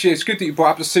would actually, it's good that you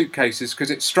brought up the suitcases,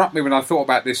 because it struck me when I thought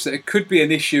about this that it could be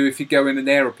an issue if you go in an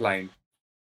aeroplane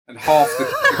and half the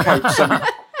coach.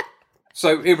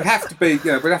 So it would have to be,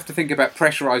 we'd have to think about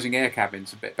pressurising air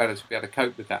cabins a bit better to be able to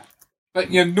cope with that.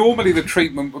 But normally the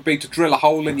treatment would be to drill a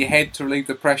hole in your head to relieve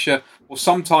the pressure, or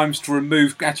sometimes to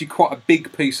remove actually quite a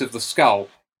big piece of the skull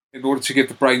in order to give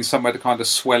the brain somewhere to kind of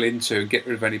swell into and get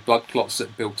rid of any blood clots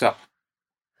that built up.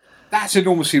 That's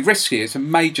enormously risky. It's a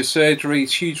major surgery,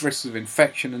 it's huge risks of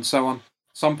infection and so on.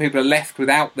 Some people are left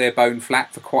without their bone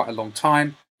flap for quite a long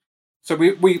time. So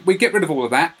we get rid of all of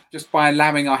that just by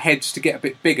allowing our heads to get a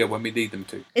bit bigger when we need them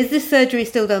to. Is this surgery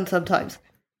still done sometimes?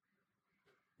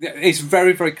 It's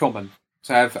very, very common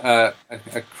to have a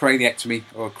craniectomy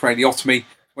or a craniotomy,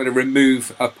 where to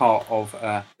remove a part of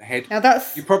the head. Now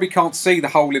you probably can't see the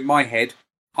hole in my head.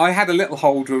 I had a little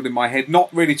hole drilled in my head,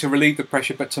 not really to relieve the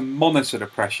pressure, but to monitor the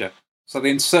pressure. So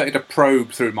they inserted a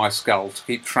probe through my skull to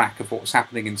keep track of what was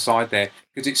happening inside there,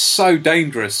 because it's so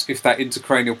dangerous if that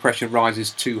intracranial pressure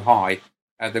rises too high.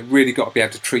 They've really got to be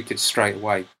able to treat it straight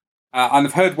away. And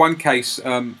I've heard one case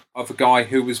of a guy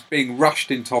who was being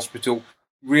rushed into hospital,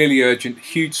 really urgent,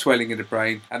 huge swelling in the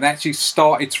brain, and they actually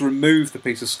started to remove the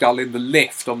piece of skull in the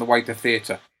lift on the way to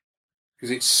theatre,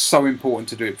 because it's so important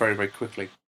to do it very, very quickly.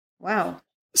 Wow.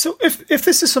 So if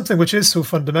this is something which is so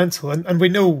fundamental, and we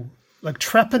know, like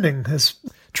trepanning,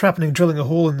 drilling a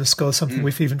hole in the skull is something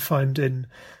we've even found in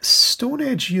Stone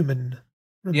Age human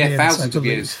remains, thousands of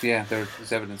years. Yeah,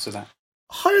 there's evidence of that.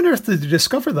 How on earth did you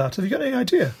discover that? Have you got any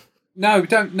idea? No, we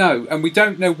don't know. And we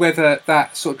don't know whether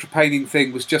that sort of trepanning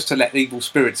thing was just to let evil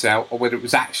spirits out, or whether it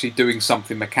was actually doing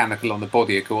something mechanical on the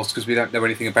body, of course, because we don't know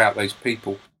anything about those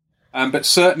people. But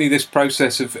certainly this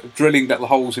process of drilling little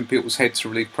holes in people's heads to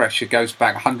relieve pressure goes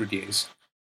back 100 years.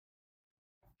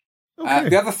 Okay.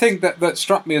 The other thing that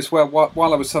struck me as well,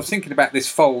 while I was thinking about this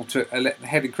fold to let the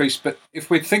head increase, but if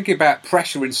we're thinking about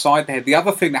pressure inside the head, the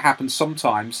other thing that happens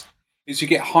sometimes is you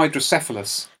get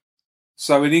hydrocephalus.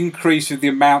 So an increase of the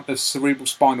amount of cerebral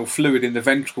spinal fluid in the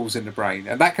ventricles in the brain.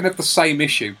 And that can have the same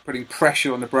issue, putting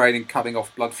pressure on the brain and cutting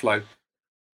off blood flow.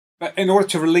 But in order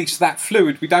to release that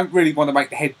fluid, we don't really want to make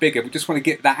the head bigger. We just want to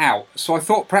get that out. So I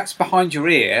thought perhaps behind your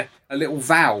ear, a little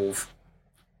valve.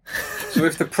 So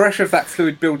if the pressure of that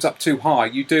fluid builds up too high,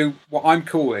 you do what I'm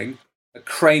calling a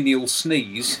cranial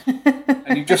sneeze,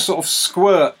 and you just sort of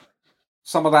squirt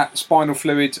some of that spinal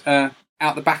fluid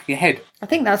out the back of your head. I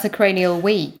think that's a cranial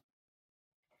wee.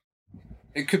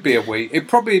 It could be a wee.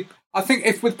 I think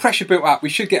if with pressure built up, we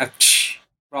should get a tsh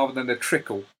rather than a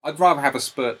trickle. I'd rather have a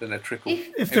spurt than a trickle.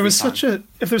 If there was such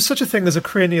a thing as a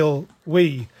cranial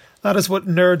wee, that is what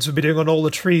nerds would be doing on all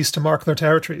the trees to mark their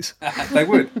territories. They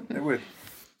would.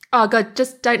 Oh, God,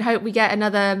 just don't hope we get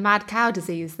another mad cow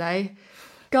disease, though.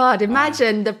 God,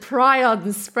 imagine the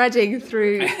prions spreading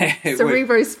through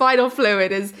cerebrospinal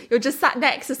fluid as you're just sat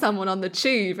next to someone on the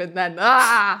tube and then,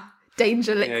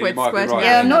 danger liquid squirting. Right.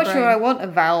 Yeah, I'm not sure I want a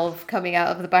valve coming out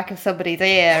of the back of somebody's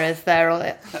ear as they're on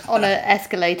an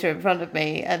escalator in front of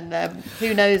me, and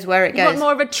who knows where it goes. You want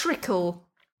more of a trickle.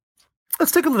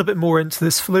 Let's dig a little bit more into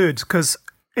this fluid, because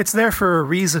it's there for a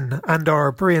reason, and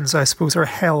our brains, I suppose, are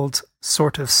held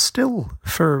sort of still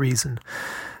for a reason.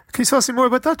 Can you tell us any more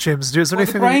about that, James?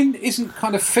 The brain isn't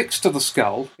kind of fixed to the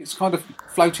skull. It's kind of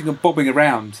floating and bobbing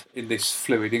around in this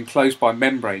fluid, enclosed by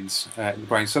membranes in the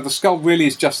brain. So the skull really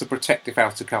is just a protective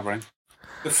outer covering.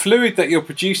 The fluid that you're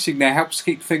producing there helps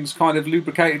keep things kind of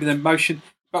lubricated and in motion,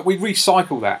 but we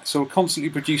recycle that. So we're constantly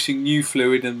producing new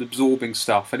fluid and absorbing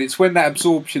stuff. And it's when that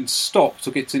absorption stops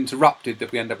or gets interrupted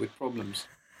that we end up with problems.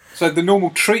 So the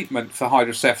normal treatment for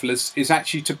hydrocephalus is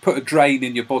actually to put a drain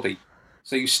in your body.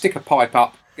 So you stick a pipe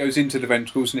up, goes into the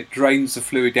ventricles, and it drains the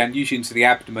fluid down, usually into the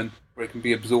abdomen, where it can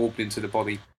be absorbed into the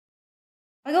body.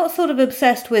 I got sort of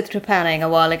obsessed with trepanning a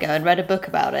while ago and read a book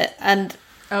about it, and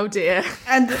oh dear,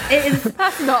 and it is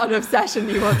that's not an obsession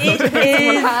you want. It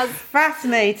is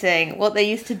fascinating what they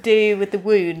used to do with the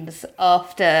wounds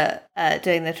after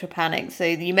doing the trepanning. So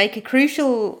you make a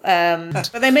crucial, but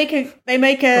they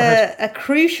make a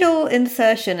crucial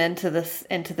insertion into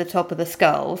the top of the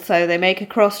skull. So they make a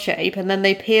cross shape, and then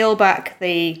they peel back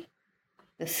the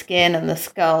skin and the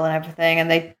skull and everything,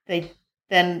 and they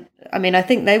then, I mean, I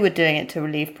think they were doing it to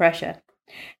relieve pressure,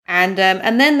 and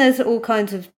then there's all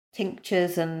kinds of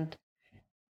tinctures and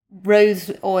rose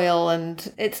oil,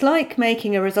 and it's like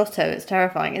making a risotto. It's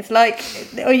terrifying. It's like,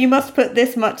 oh, you must put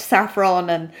this much saffron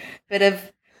and a bit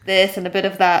of this and a bit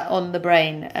of that on the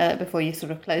brain before you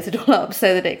sort of close it all up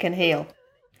so that it can heal.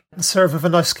 And serve with a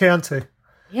nice Chianti.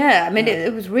 Yeah, I mean,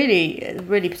 it was really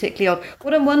particularly odd.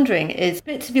 What I'm wondering is,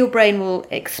 bits of your brain will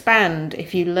expand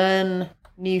if you learn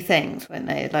new things. When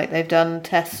they've done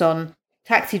tests on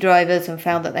taxi drivers and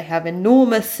found that they have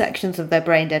enormous sections of their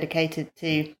brain dedicated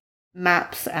to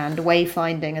maps and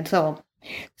wayfinding and so on.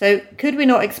 So could we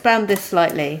not expand this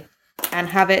slightly and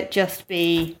have it just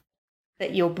be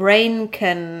that your brain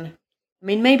can, I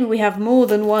mean, maybe we have more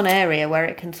than one area where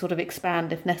it can sort of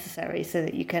expand if necessary, so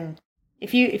that you can,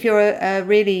 if you're a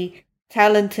really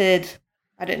talented,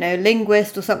 I don't know,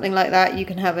 linguist or something like that, you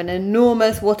can have an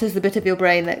enormous, what is the bit of your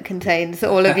brain that contains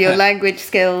all of your language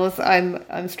skills?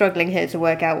 I'm struggling here to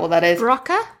work out what that is.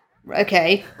 Broca?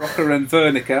 Okay. Broca and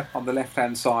Wernicke on the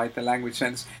left-hand side, the language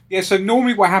sense. Yeah, so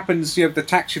normally what happens, the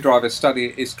taxi driver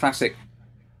study is classic.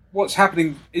 What's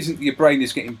happening isn't that your brain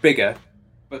is getting bigger,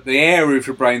 but the area of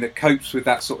your brain that copes with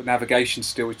that sort of navigation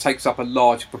still, it takes up a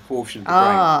large proportion of the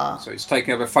brain. So it's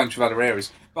taking over a bunch of other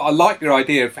areas. But I like your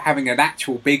idea of having an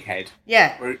actual big head.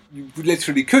 Yeah. Where you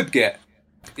literally could get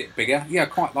bigger. Yeah, I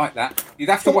quite like that. You'd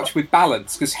have to watch with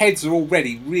balance, because heads are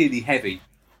already really heavy.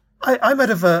 I might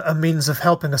have a means of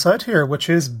helping us out here, which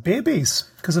is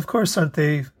babies. Because, of course, aren't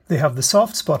they have the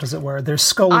soft spot, as it were. Their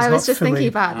skulls I was not just fully... thinking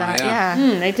about that,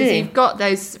 yeah. They do. You've got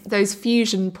those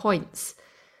fusion points.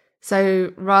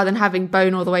 So rather than having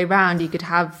bone all the way around, you could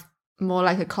have more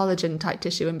like a collagen type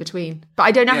tissue in between. But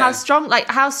I don't know how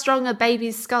strong are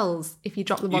babies' skulls if you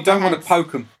drop them on You don't their want to heads?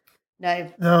 poke them.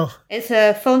 No. It's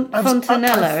a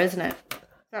fontanella, isn't it? Is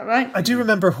that right? I do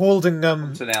remember holding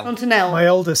Fontanelle. my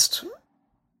eldest.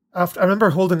 I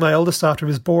remember holding my eldest after he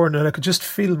was born, and I could just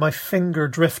feel my finger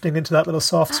drifting into that little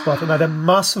soft spot, and I had a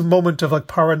massive moment of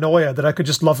paranoia that I could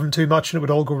just love him too much and it would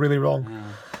all go really wrong.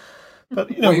 But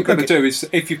what you've got to do is,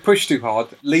 if you push too hard,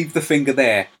 leave the finger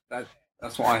there.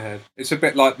 That's what I heard. It's a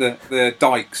bit like the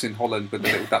dikes in Holland with the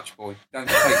little Dutch boy. Don't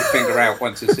take your finger out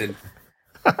once it's in.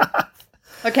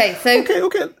 Okay, so...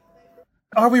 Okay.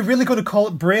 Are we really going to call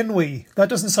it Brainwee? That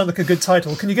doesn't sound like a good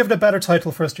title. Can you give it a better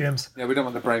title for us, James? Yeah, we don't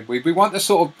want the brainwee. We want a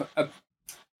sort of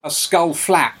a skull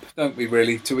flap, don't we,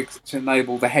 really, to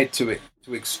enable the head to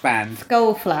expand.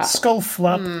 Skull flap. Skull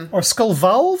flap. Or skull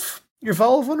valve? Your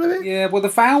valve one, maybe? Yeah, well, the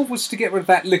valve was to get rid of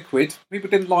that liquid. People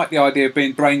didn't like the idea of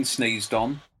being brain sneezed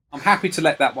on. I'm happy to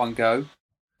let that one go.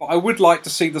 But I would like to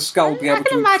see the skull be able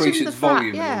to increase its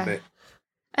volume a little bit.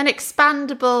 An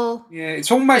expandable... Yeah, it's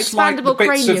almost like the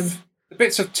cranium.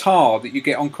 bits of tar that you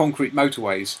get on concrete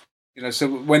motorways. You know, so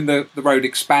when the road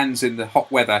expands in the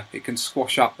hot weather, it can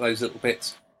squash up those little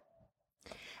bits.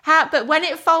 But when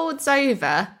it folds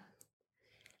over,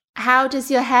 how does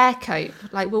your hair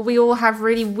cope? Like, will we all have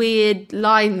really weird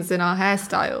lines in our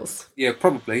hairstyles? Yeah,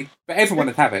 probably. But everyone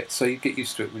would have it, so you get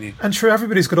used to it when you... And sure,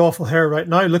 everybody's got awful hair right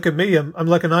now. Look at me. I'm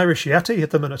like an Irish Yeti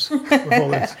at the minute. With all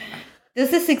this. Does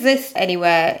this exist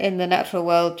anywhere in the natural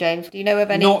world, James? Do you know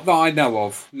of any? Not that I know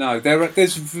of, no.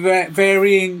 There's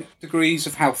varying degrees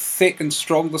of how thick and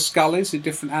strong the skull is in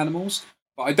different animals,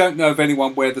 but I don't know of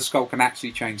anyone where the skull can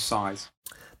actually change size.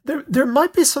 There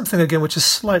might be something, again, which is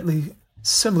slightly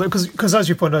similar, because as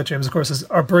you point out, James, of course,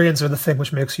 our brains are the thing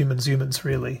which makes humans,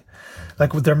 really.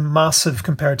 Like, they're massive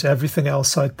compared to everything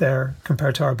else out there,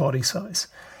 compared to our body size.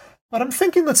 But I'm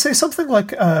thinking, let's say something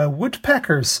like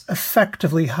woodpeckers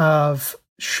effectively have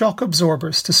shock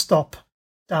absorbers to stop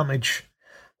damage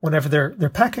whenever they're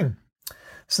pecking.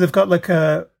 So they've got like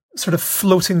a sort of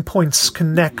floating points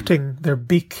connecting their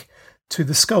beak to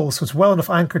the skull, so it's well enough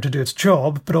anchored to do its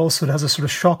job, but also it has a sort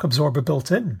of shock absorber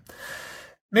built in.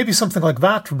 Maybe something like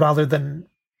that rather than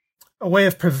a way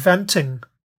of preventing.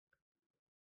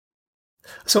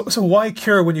 So why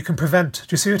cure when you can prevent?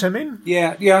 Do you see what I mean?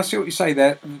 Yeah, I see what you say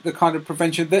there. The kind of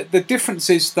prevention. The difference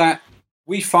is that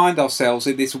we find ourselves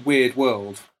in this weird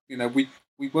world. You know, we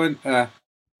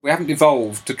haven't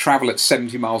evolved to travel at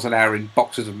 70 miles an hour in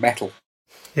boxes of metal.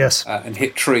 Yes. And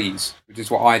hit trees, which is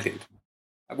what I did.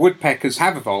 Woodpeckers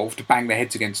have evolved to bang their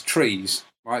heads against trees,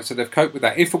 right? So they've coped with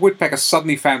that. If a woodpecker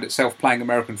suddenly found itself playing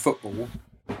American football,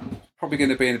 it's probably going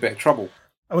to be in a bit of trouble.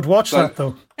 I would watch that,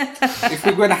 though. If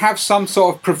we're going to have some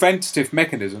sort of preventative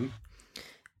mechanism,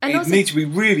 it needs to be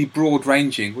really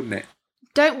broad-ranging, wouldn't it?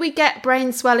 Don't we get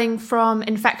brain swelling from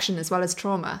infection as well as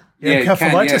trauma? Yeah,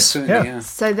 encephalitis. Yeah.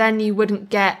 So then you wouldn't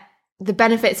get the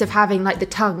benefits of having like the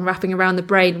tongue wrapping around the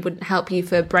brain wouldn't help you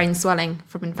for brain swelling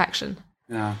from infection.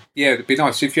 No. Yeah, it'd be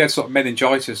nice if you had sort of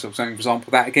meningitis or something, for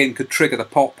example. That again could trigger the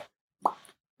pop.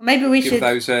 Maybe we Give should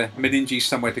those meninges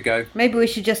somewhere to go. Maybe we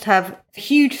should just have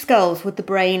huge skulls with the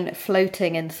brain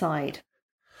floating inside,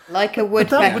 like a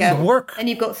woodpecker. But that wouldn't work. And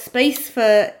you've got space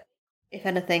for if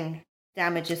anything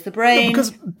damages the brain. No,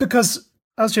 because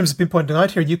as James has been pointing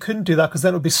out here, you couldn't do that because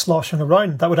then it would be sloshing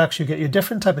around. That would actually get you a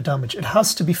different type of damage. It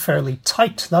has to be fairly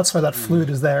tight. That's why that fluid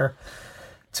is there.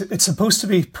 It's supposed to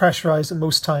be pressurized at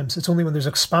most times. It's only when there's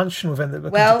expansion within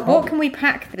it. Well, what can we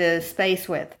pack the space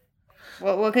with?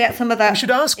 We'll get some of that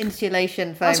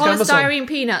insulation foam. Polystyrene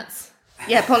peanuts.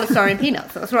 Yeah, polystyrene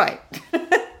peanuts. That's right.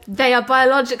 They are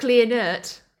biologically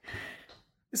inert.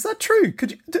 Is that true?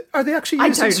 Are they actually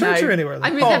used in surgery anywhere? I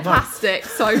mean, they're plastic,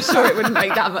 so I'm sure it wouldn't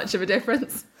make that much of a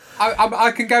difference.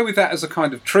 I can go with that as a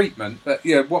kind of treatment, but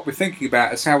what we're thinking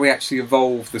about is how we actually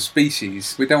evolve the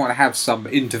species. We don't want to have some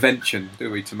intervention,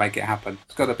 do we, to make it happen?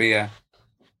 It's got to be a...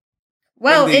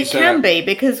 Well, it can be,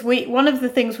 because one of the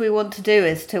things we want to do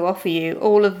is to offer you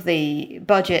all of the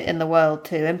budget in the world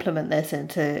to implement this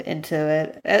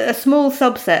into a small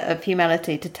subset of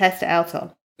humanity to test it out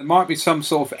on. There might be some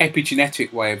sort of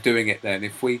epigenetic way of doing it then.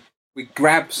 If we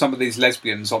grab some of these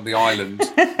lesbians on the island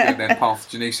doing their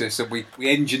parthenogenesis and we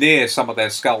engineer some of their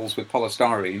skulls with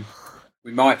polystyrene,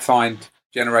 we might find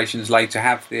generations later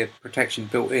have their protection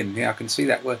built in. Yeah, I can see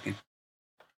that working.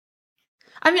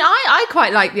 I mean, I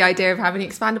quite like the idea of having an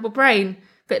expandable brain,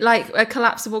 but like a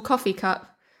collapsible coffee cup.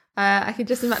 I can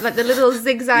just imagine like the little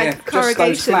zigzag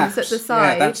corrugations at the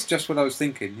side. Yeah, that's just what I was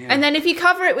thinking. Yeah. And then if you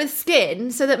cover it with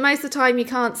skin so that most of the time you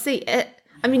can't see it,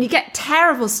 I mean, you get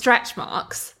terrible stretch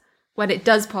marks when it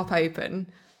does pop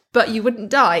open, but you wouldn't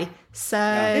die. So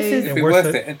it'd be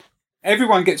worth it. And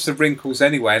everyone gets the wrinkles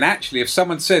anyway. And actually, if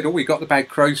someone said, "Oh, we got the bad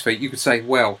crow's feet," you could say,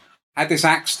 "Well, I had this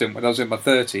accident when I was in my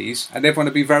 30s," and everyone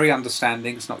would be very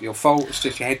understanding. It's not your fault. It's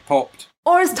just your head popped.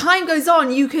 Or as time goes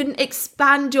on, you can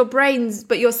expand your brains,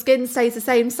 but your skin stays the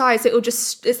same size.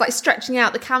 It's like stretching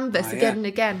out the canvas again and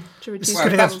again to reduce the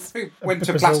levels. Went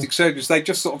to plastic surgeons, they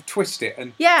just sort of twist it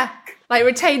and like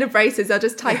retainer braces. They'll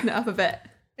just tighten it up a bit.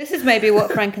 This is maybe what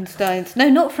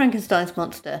not Frankenstein's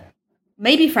monster.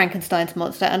 Maybe Frankenstein's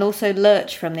monster and also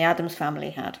Lurch from the Addams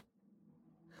Family had.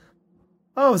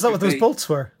 Oh, is that what those bolts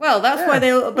were? Well, that's why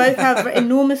they both have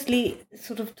enormously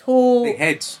sort of tall big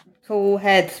heads. Tall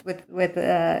heads with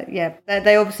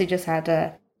they obviously just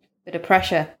had bit of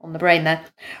pressure on the brain there.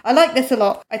 I like this a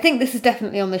lot. I think this is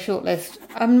definitely on the shortlist.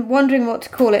 I'm wondering what to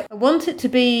call it. I want it to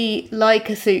be like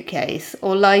a suitcase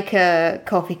or like a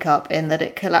coffee cup in that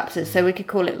it collapses. So we could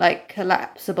call it like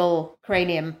collapsible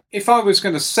cranium. If I was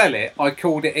going to sell it, I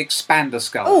called it Expander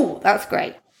Skull. Oh, that's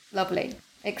great. Lovely.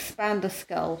 Expander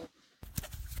Skull.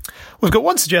 We've got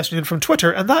one suggestion in from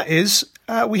Twitter, and that is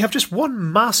we have just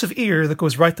one massive ear that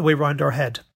goes right the way round our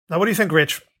head. Now, what do you think,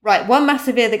 Rich? Right, one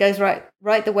massive ear that goes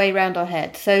right the way round our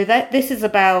head. So this is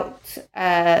about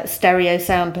stereo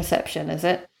sound perception, is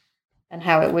it? And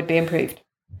how it would be improved.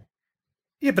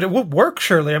 Yeah, but it won't work,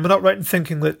 surely. I'm not right in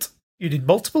thinking that you need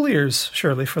multiple ears,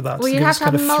 surely, for that. Well, you have to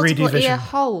have multiple ear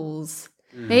holes.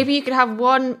 Maybe you could have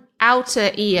one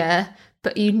outer ear,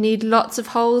 but you need lots of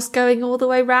holes going all the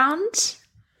way round.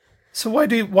 So why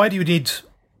do you need...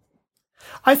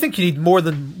 I think you need more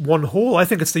than one hole. I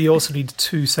think it's that you also need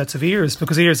two sets of ears,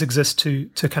 because ears exist to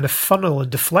kind of funnel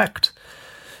and deflect.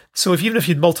 So even if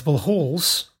you had multiple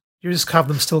holes, you just have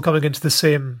them still coming into the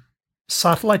same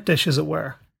satellite dish, as it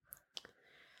were.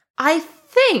 I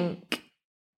think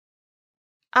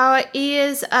our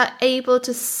ears are able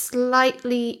to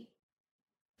slightly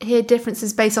hear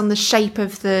differences based on the shape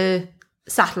of the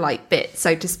satellite bit,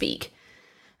 so to speak.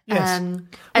 Yes.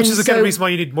 Which is again a reason why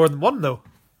you need more than one, though.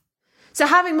 So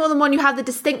having more than one, you have the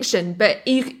distinction. But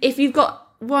if you've got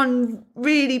one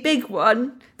really big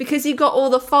one, because you've got all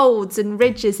the folds and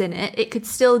ridges in it, it could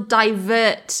still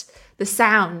divert the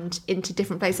sound into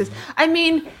different places. I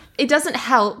mean, it doesn't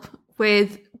help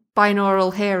with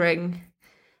binaural hearing.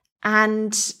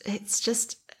 And it's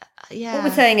just, yeah. What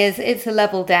we're saying is it's a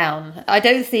level down. I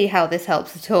don't see how this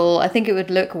helps at all. I think it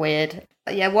would look weird.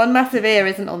 But yeah, one massive ear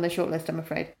isn't on the shortlist, I'm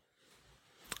afraid.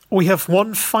 We have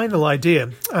one final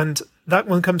idea, and that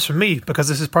one comes from me, because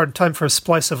this is time for a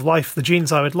splice of life, the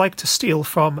genes I would like to steal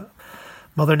from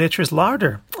Mother Nature's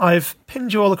larder. I've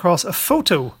pinned you all across a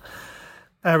photo.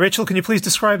 Rachel, can you please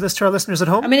describe this to our listeners at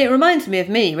home? I mean, it reminds me of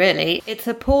me, really. It's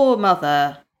a poor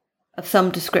mother of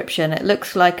some description. It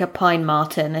looks like a pine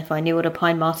marten, if I knew what a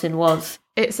pine marten was.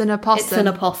 It's an opossum. It's an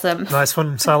opossum. Nice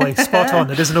one, Sally. Spot on.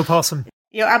 It is an opossum.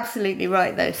 You're absolutely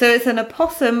right, though. So it's an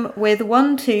opossum with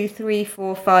 1, 2, 3,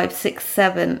 4, 5, 6,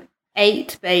 7,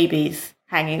 8 babies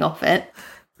hanging off it.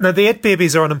 Now, the 8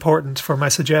 babies are unimportant for my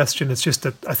suggestion. It's just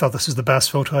that I thought this was the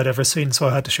best photo I'd ever seen, so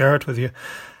I had to share it with you.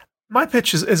 My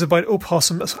pitch is about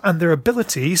opossums and their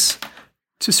abilities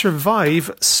to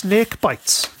survive snake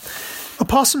bites.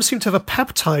 Opossums seem to have a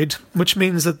peptide, which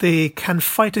means that they can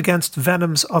fight against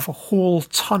venoms of a whole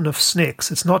ton of snakes.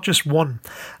 It's not just one.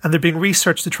 And they're being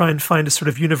researched to try and find a sort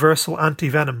of universal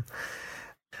anti-venom.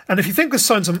 And if you think this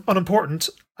sounds unimportant,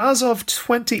 as of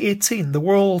 2018, the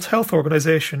World Health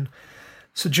Organization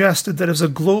suggested that it was a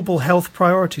global health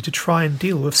priority to try and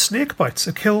deal with snake bites.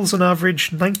 It kills on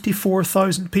average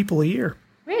 94,000 people a year.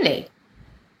 Really?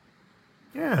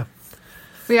 Yeah.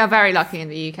 We are very lucky in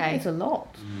the UK. It's a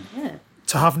lot. Yeah.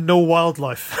 To have no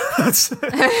wildlife.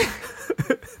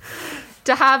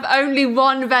 To have only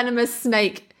one venomous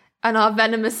snake, and our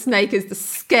venomous snake is the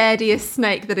scariest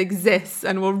snake that exists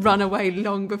and will run away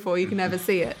long before you can ever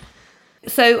see it.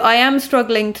 So I am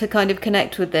struggling to kind of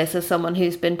connect with this as someone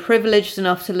who's been privileged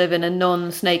enough to live in a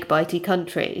non-snake-bitey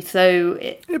country. So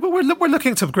yeah, but we're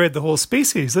looking to upgrade the whole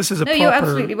species. This is a you're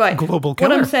absolutely right. Global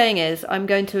killer. What I'm saying is I'm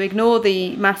going to ignore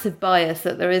the massive bias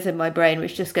that there is in my brain,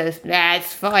 which just goes, nah,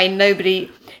 it's fine.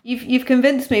 Nobody. You've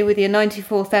convinced me with your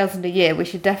 94,000 a year. We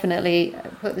should definitely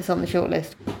put this on the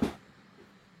shortlist.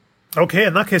 Okay,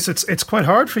 in that case, it's quite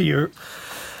hard for you.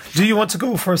 Do you want to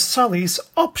go for Sally's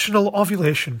optional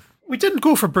ovulation? We didn't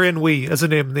go for Brain Wee as a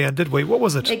name in the end, did we? What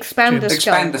was it? Expander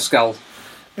Skull. Expander Skull.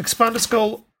 Expander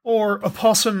Skull or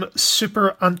Opossum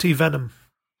Super Anti-Venom,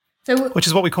 which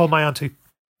is what we call my auntie.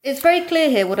 It's very clear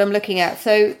here what I'm looking at.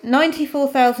 So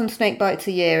 94,000 snake bites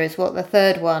a year is what the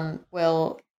third one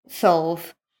will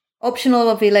solve. Optional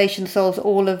ovulation solves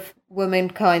all of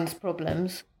womankind's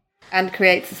problems and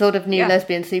creates a sort of new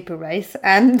lesbian super race.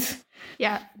 And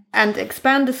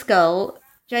Expander Skull...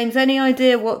 James, any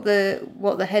idea what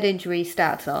the head injury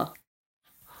stats are?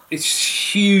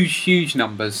 It's huge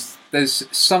numbers. There's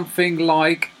something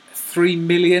like 3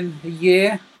 million a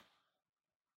year.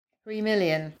 3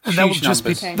 million. And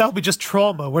that'll be just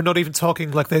trauma. We're not even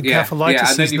talking like the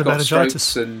encephalitis and then you've the got meningitis.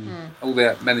 strokes and all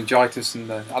the meningitis and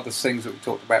the other things that we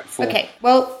talked about before. Okay,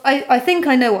 well, I think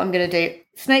I know what I'm going to do.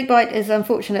 Snakebite is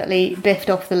unfortunately biffed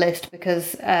off the list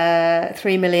because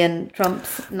 3 million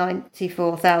trumps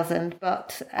 94,000.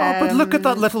 But look at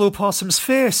that little opossum's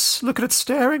face. Look at it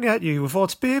staring at you with all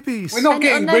its babies. We're not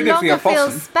getting rid of the opossum. It no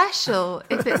longer feels special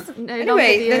if it's no longer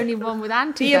the only one with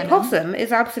anti-venom. The opossum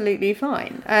is absolutely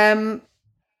fine.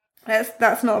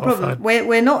 That's not a problem.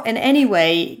 We're not in any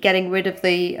way getting rid of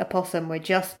the opossum. We're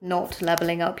just not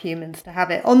levelling up humans to have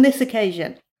it on this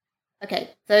occasion. Okay,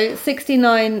 so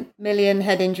 69 million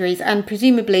head injuries and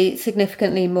presumably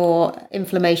significantly more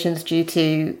inflammations due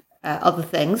to other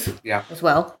things as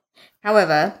well.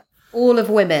 However, all of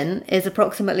women is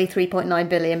approximately 3.9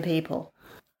 billion people.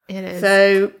 It is.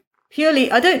 So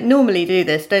purely, I don't normally do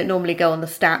this, don't normally go on the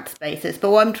stats basis,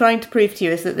 but what I'm trying to prove to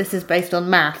you is that this is based on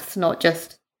maths, not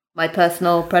just my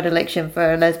personal predilection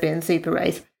for a lesbian super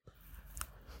race.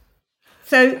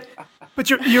 So, but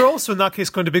you're also in that case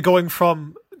going to be going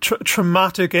from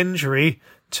traumatic injury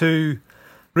to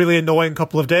really annoying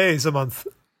couple of days a month.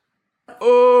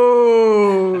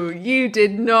 Oh, you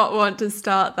did not want to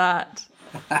start that.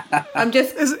 I'm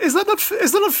just is that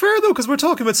not fair though? Because we're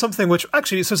talking about something which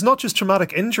actually, so it's not just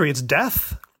traumatic injury; it's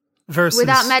death. Versus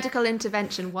without medical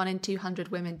intervention, 1 in 200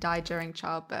 women die during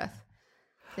childbirth.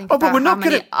 Think but about we're not how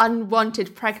many getting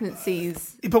unwanted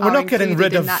pregnancies. But we're not getting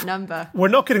rid of that number. We're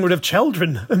not getting rid of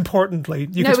children. Importantly,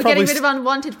 we're getting rid of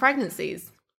unwanted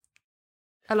pregnancies.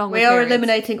 We are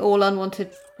eliminating all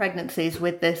unwanted pregnancies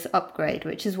with this upgrade,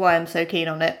 which is why I'm so keen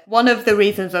on it. One of the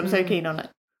reasons I'm so keen on it.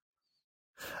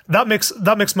 That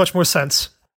makes much more sense.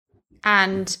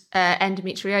 And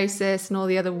endometriosis and all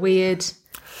the other weird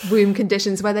womb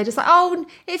conditions where they're just like, oh,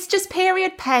 it's just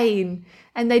period pain.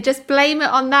 And they just blame it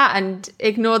on that and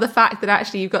ignore the fact that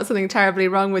actually you've got something terribly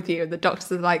wrong with you. And the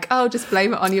doctors are like, oh, just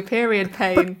blame it on your period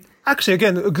pain. But actually,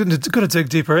 again, I'm going to dig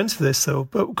deeper into this though,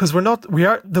 but because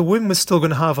the womb is still going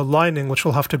to have a lining which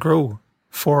will have to grow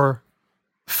for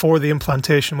the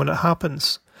implantation when it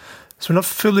happens. So we're not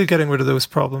fully getting rid of those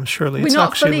problems, surely. We're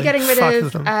not fully getting rid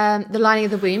of the lining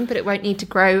of the womb, but it won't need to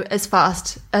grow as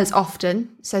fast as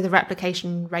often. So the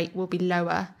replication rate will be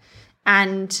lower.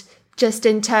 And just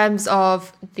in terms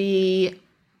of the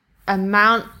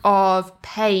amount of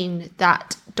pain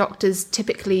that doctors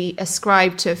typically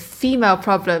ascribe to female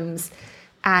problems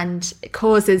and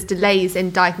causes delays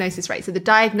in diagnosis rate. So the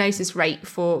diagnosis rate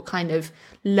for kind of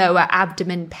lower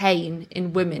abdomen pain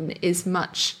in women is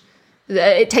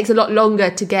it takes a lot longer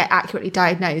to get accurately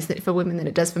diagnosed for women than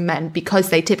it does for men because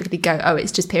they typically go, oh,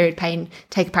 it's just period pain,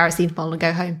 take a paracetamol and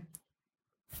go home.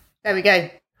 There we go.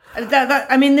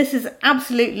 This is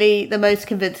absolutely the most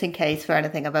convincing case for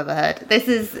anything I've ever heard. This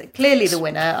is clearly the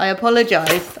winner. I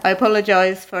apologise. I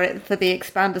apologise for the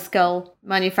expander skull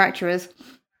manufacturers,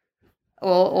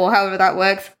 or however that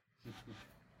works.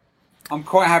 I'm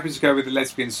quite happy to go with the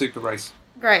lesbian super race.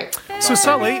 Great. So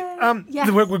Sally,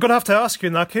 we're going to have to ask you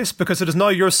in that case, because it is now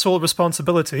your sole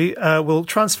responsibility. We'll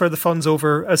transfer the funds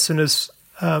over as soon as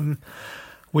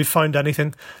we've found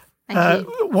anything.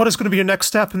 What is going to be your next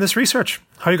step in this research?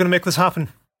 How are you going to make this happen?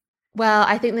 Well,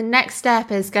 I think the next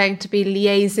step is going to be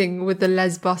liaising with the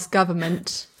Lesbos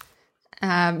government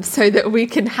so that we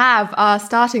can have our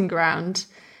starting ground.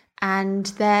 And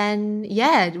then,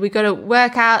 we've got to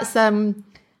work out some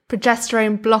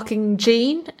progesterone blocking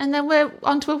gene, and then we're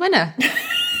onto a winner.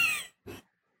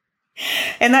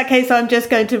 In that case, I'm just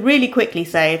going to really quickly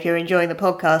say, if you're enjoying the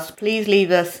podcast, please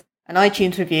leave us an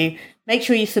iTunes review. Make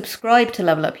sure you subscribe to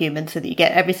Level Up Human so that you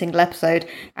get every single episode.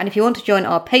 And if you want to join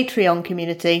our Patreon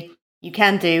community, you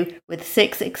can do with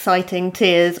 6 exciting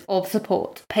tiers of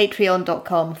support.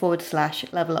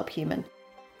 Patreon.com/leveluphuman.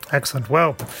 Excellent.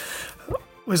 Well,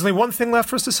 there's only one thing left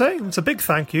for us to say. It's a big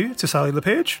thank you to Sally Le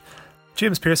Page,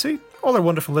 James Piercy, all our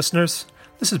wonderful listeners.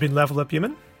 This has been Level Up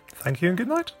Human. Thank you and good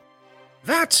night.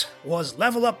 That was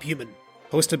Level Up Human,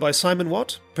 hosted by Simon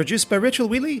Watt, produced by Rachel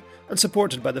Wheely, and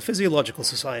supported by the Physiological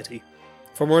Society.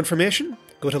 For more information,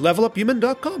 go to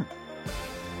leveluphuman.com.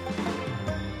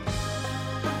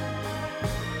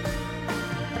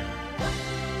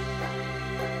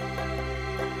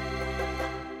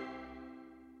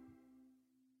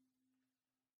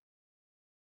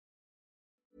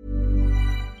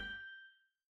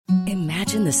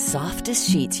 Imagine the softest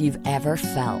sheets you've ever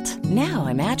felt. Now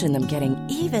imagine them getting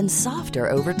even softer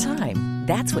over time.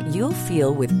 That's what you'll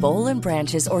feel with Boll &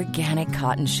 Branch's organic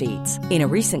cotton sheets. In a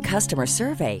recent customer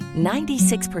survey,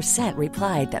 96%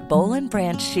 replied that Boll &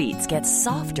 Branch sheets get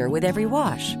softer with every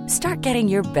wash. Start getting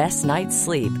your best night's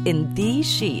sleep in these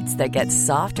sheets that get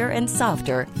softer and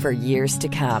softer for years to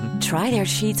come. Try their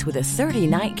sheets with a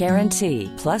 30-night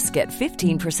guarantee. Plus, get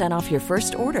 15% off your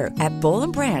first order at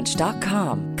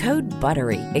bollandbranch.com. Code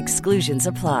BUTTERY. Exclusions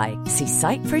apply. See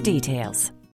site for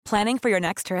details. Planning for your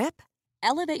next trip?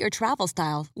 Elevate your travel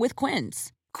style with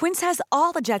Quince. Quince has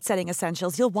all the jet-setting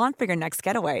essentials you'll want for your next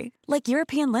getaway, like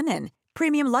European linen,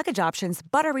 premium luggage options,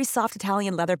 buttery soft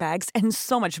Italian leather bags, and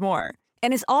so much more.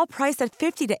 And is all priced at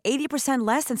 50 to 80%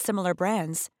 less than similar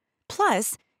brands.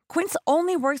 Plus, Quince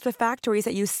only works with factories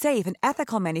that use safe and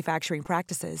ethical manufacturing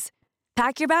practices.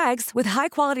 Pack your bags with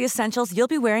high-quality essentials you'll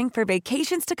be wearing for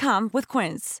vacations to come with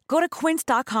Quince. Go to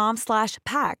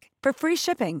quince.com/pack for free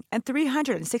shipping and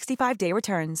 365-day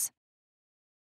returns.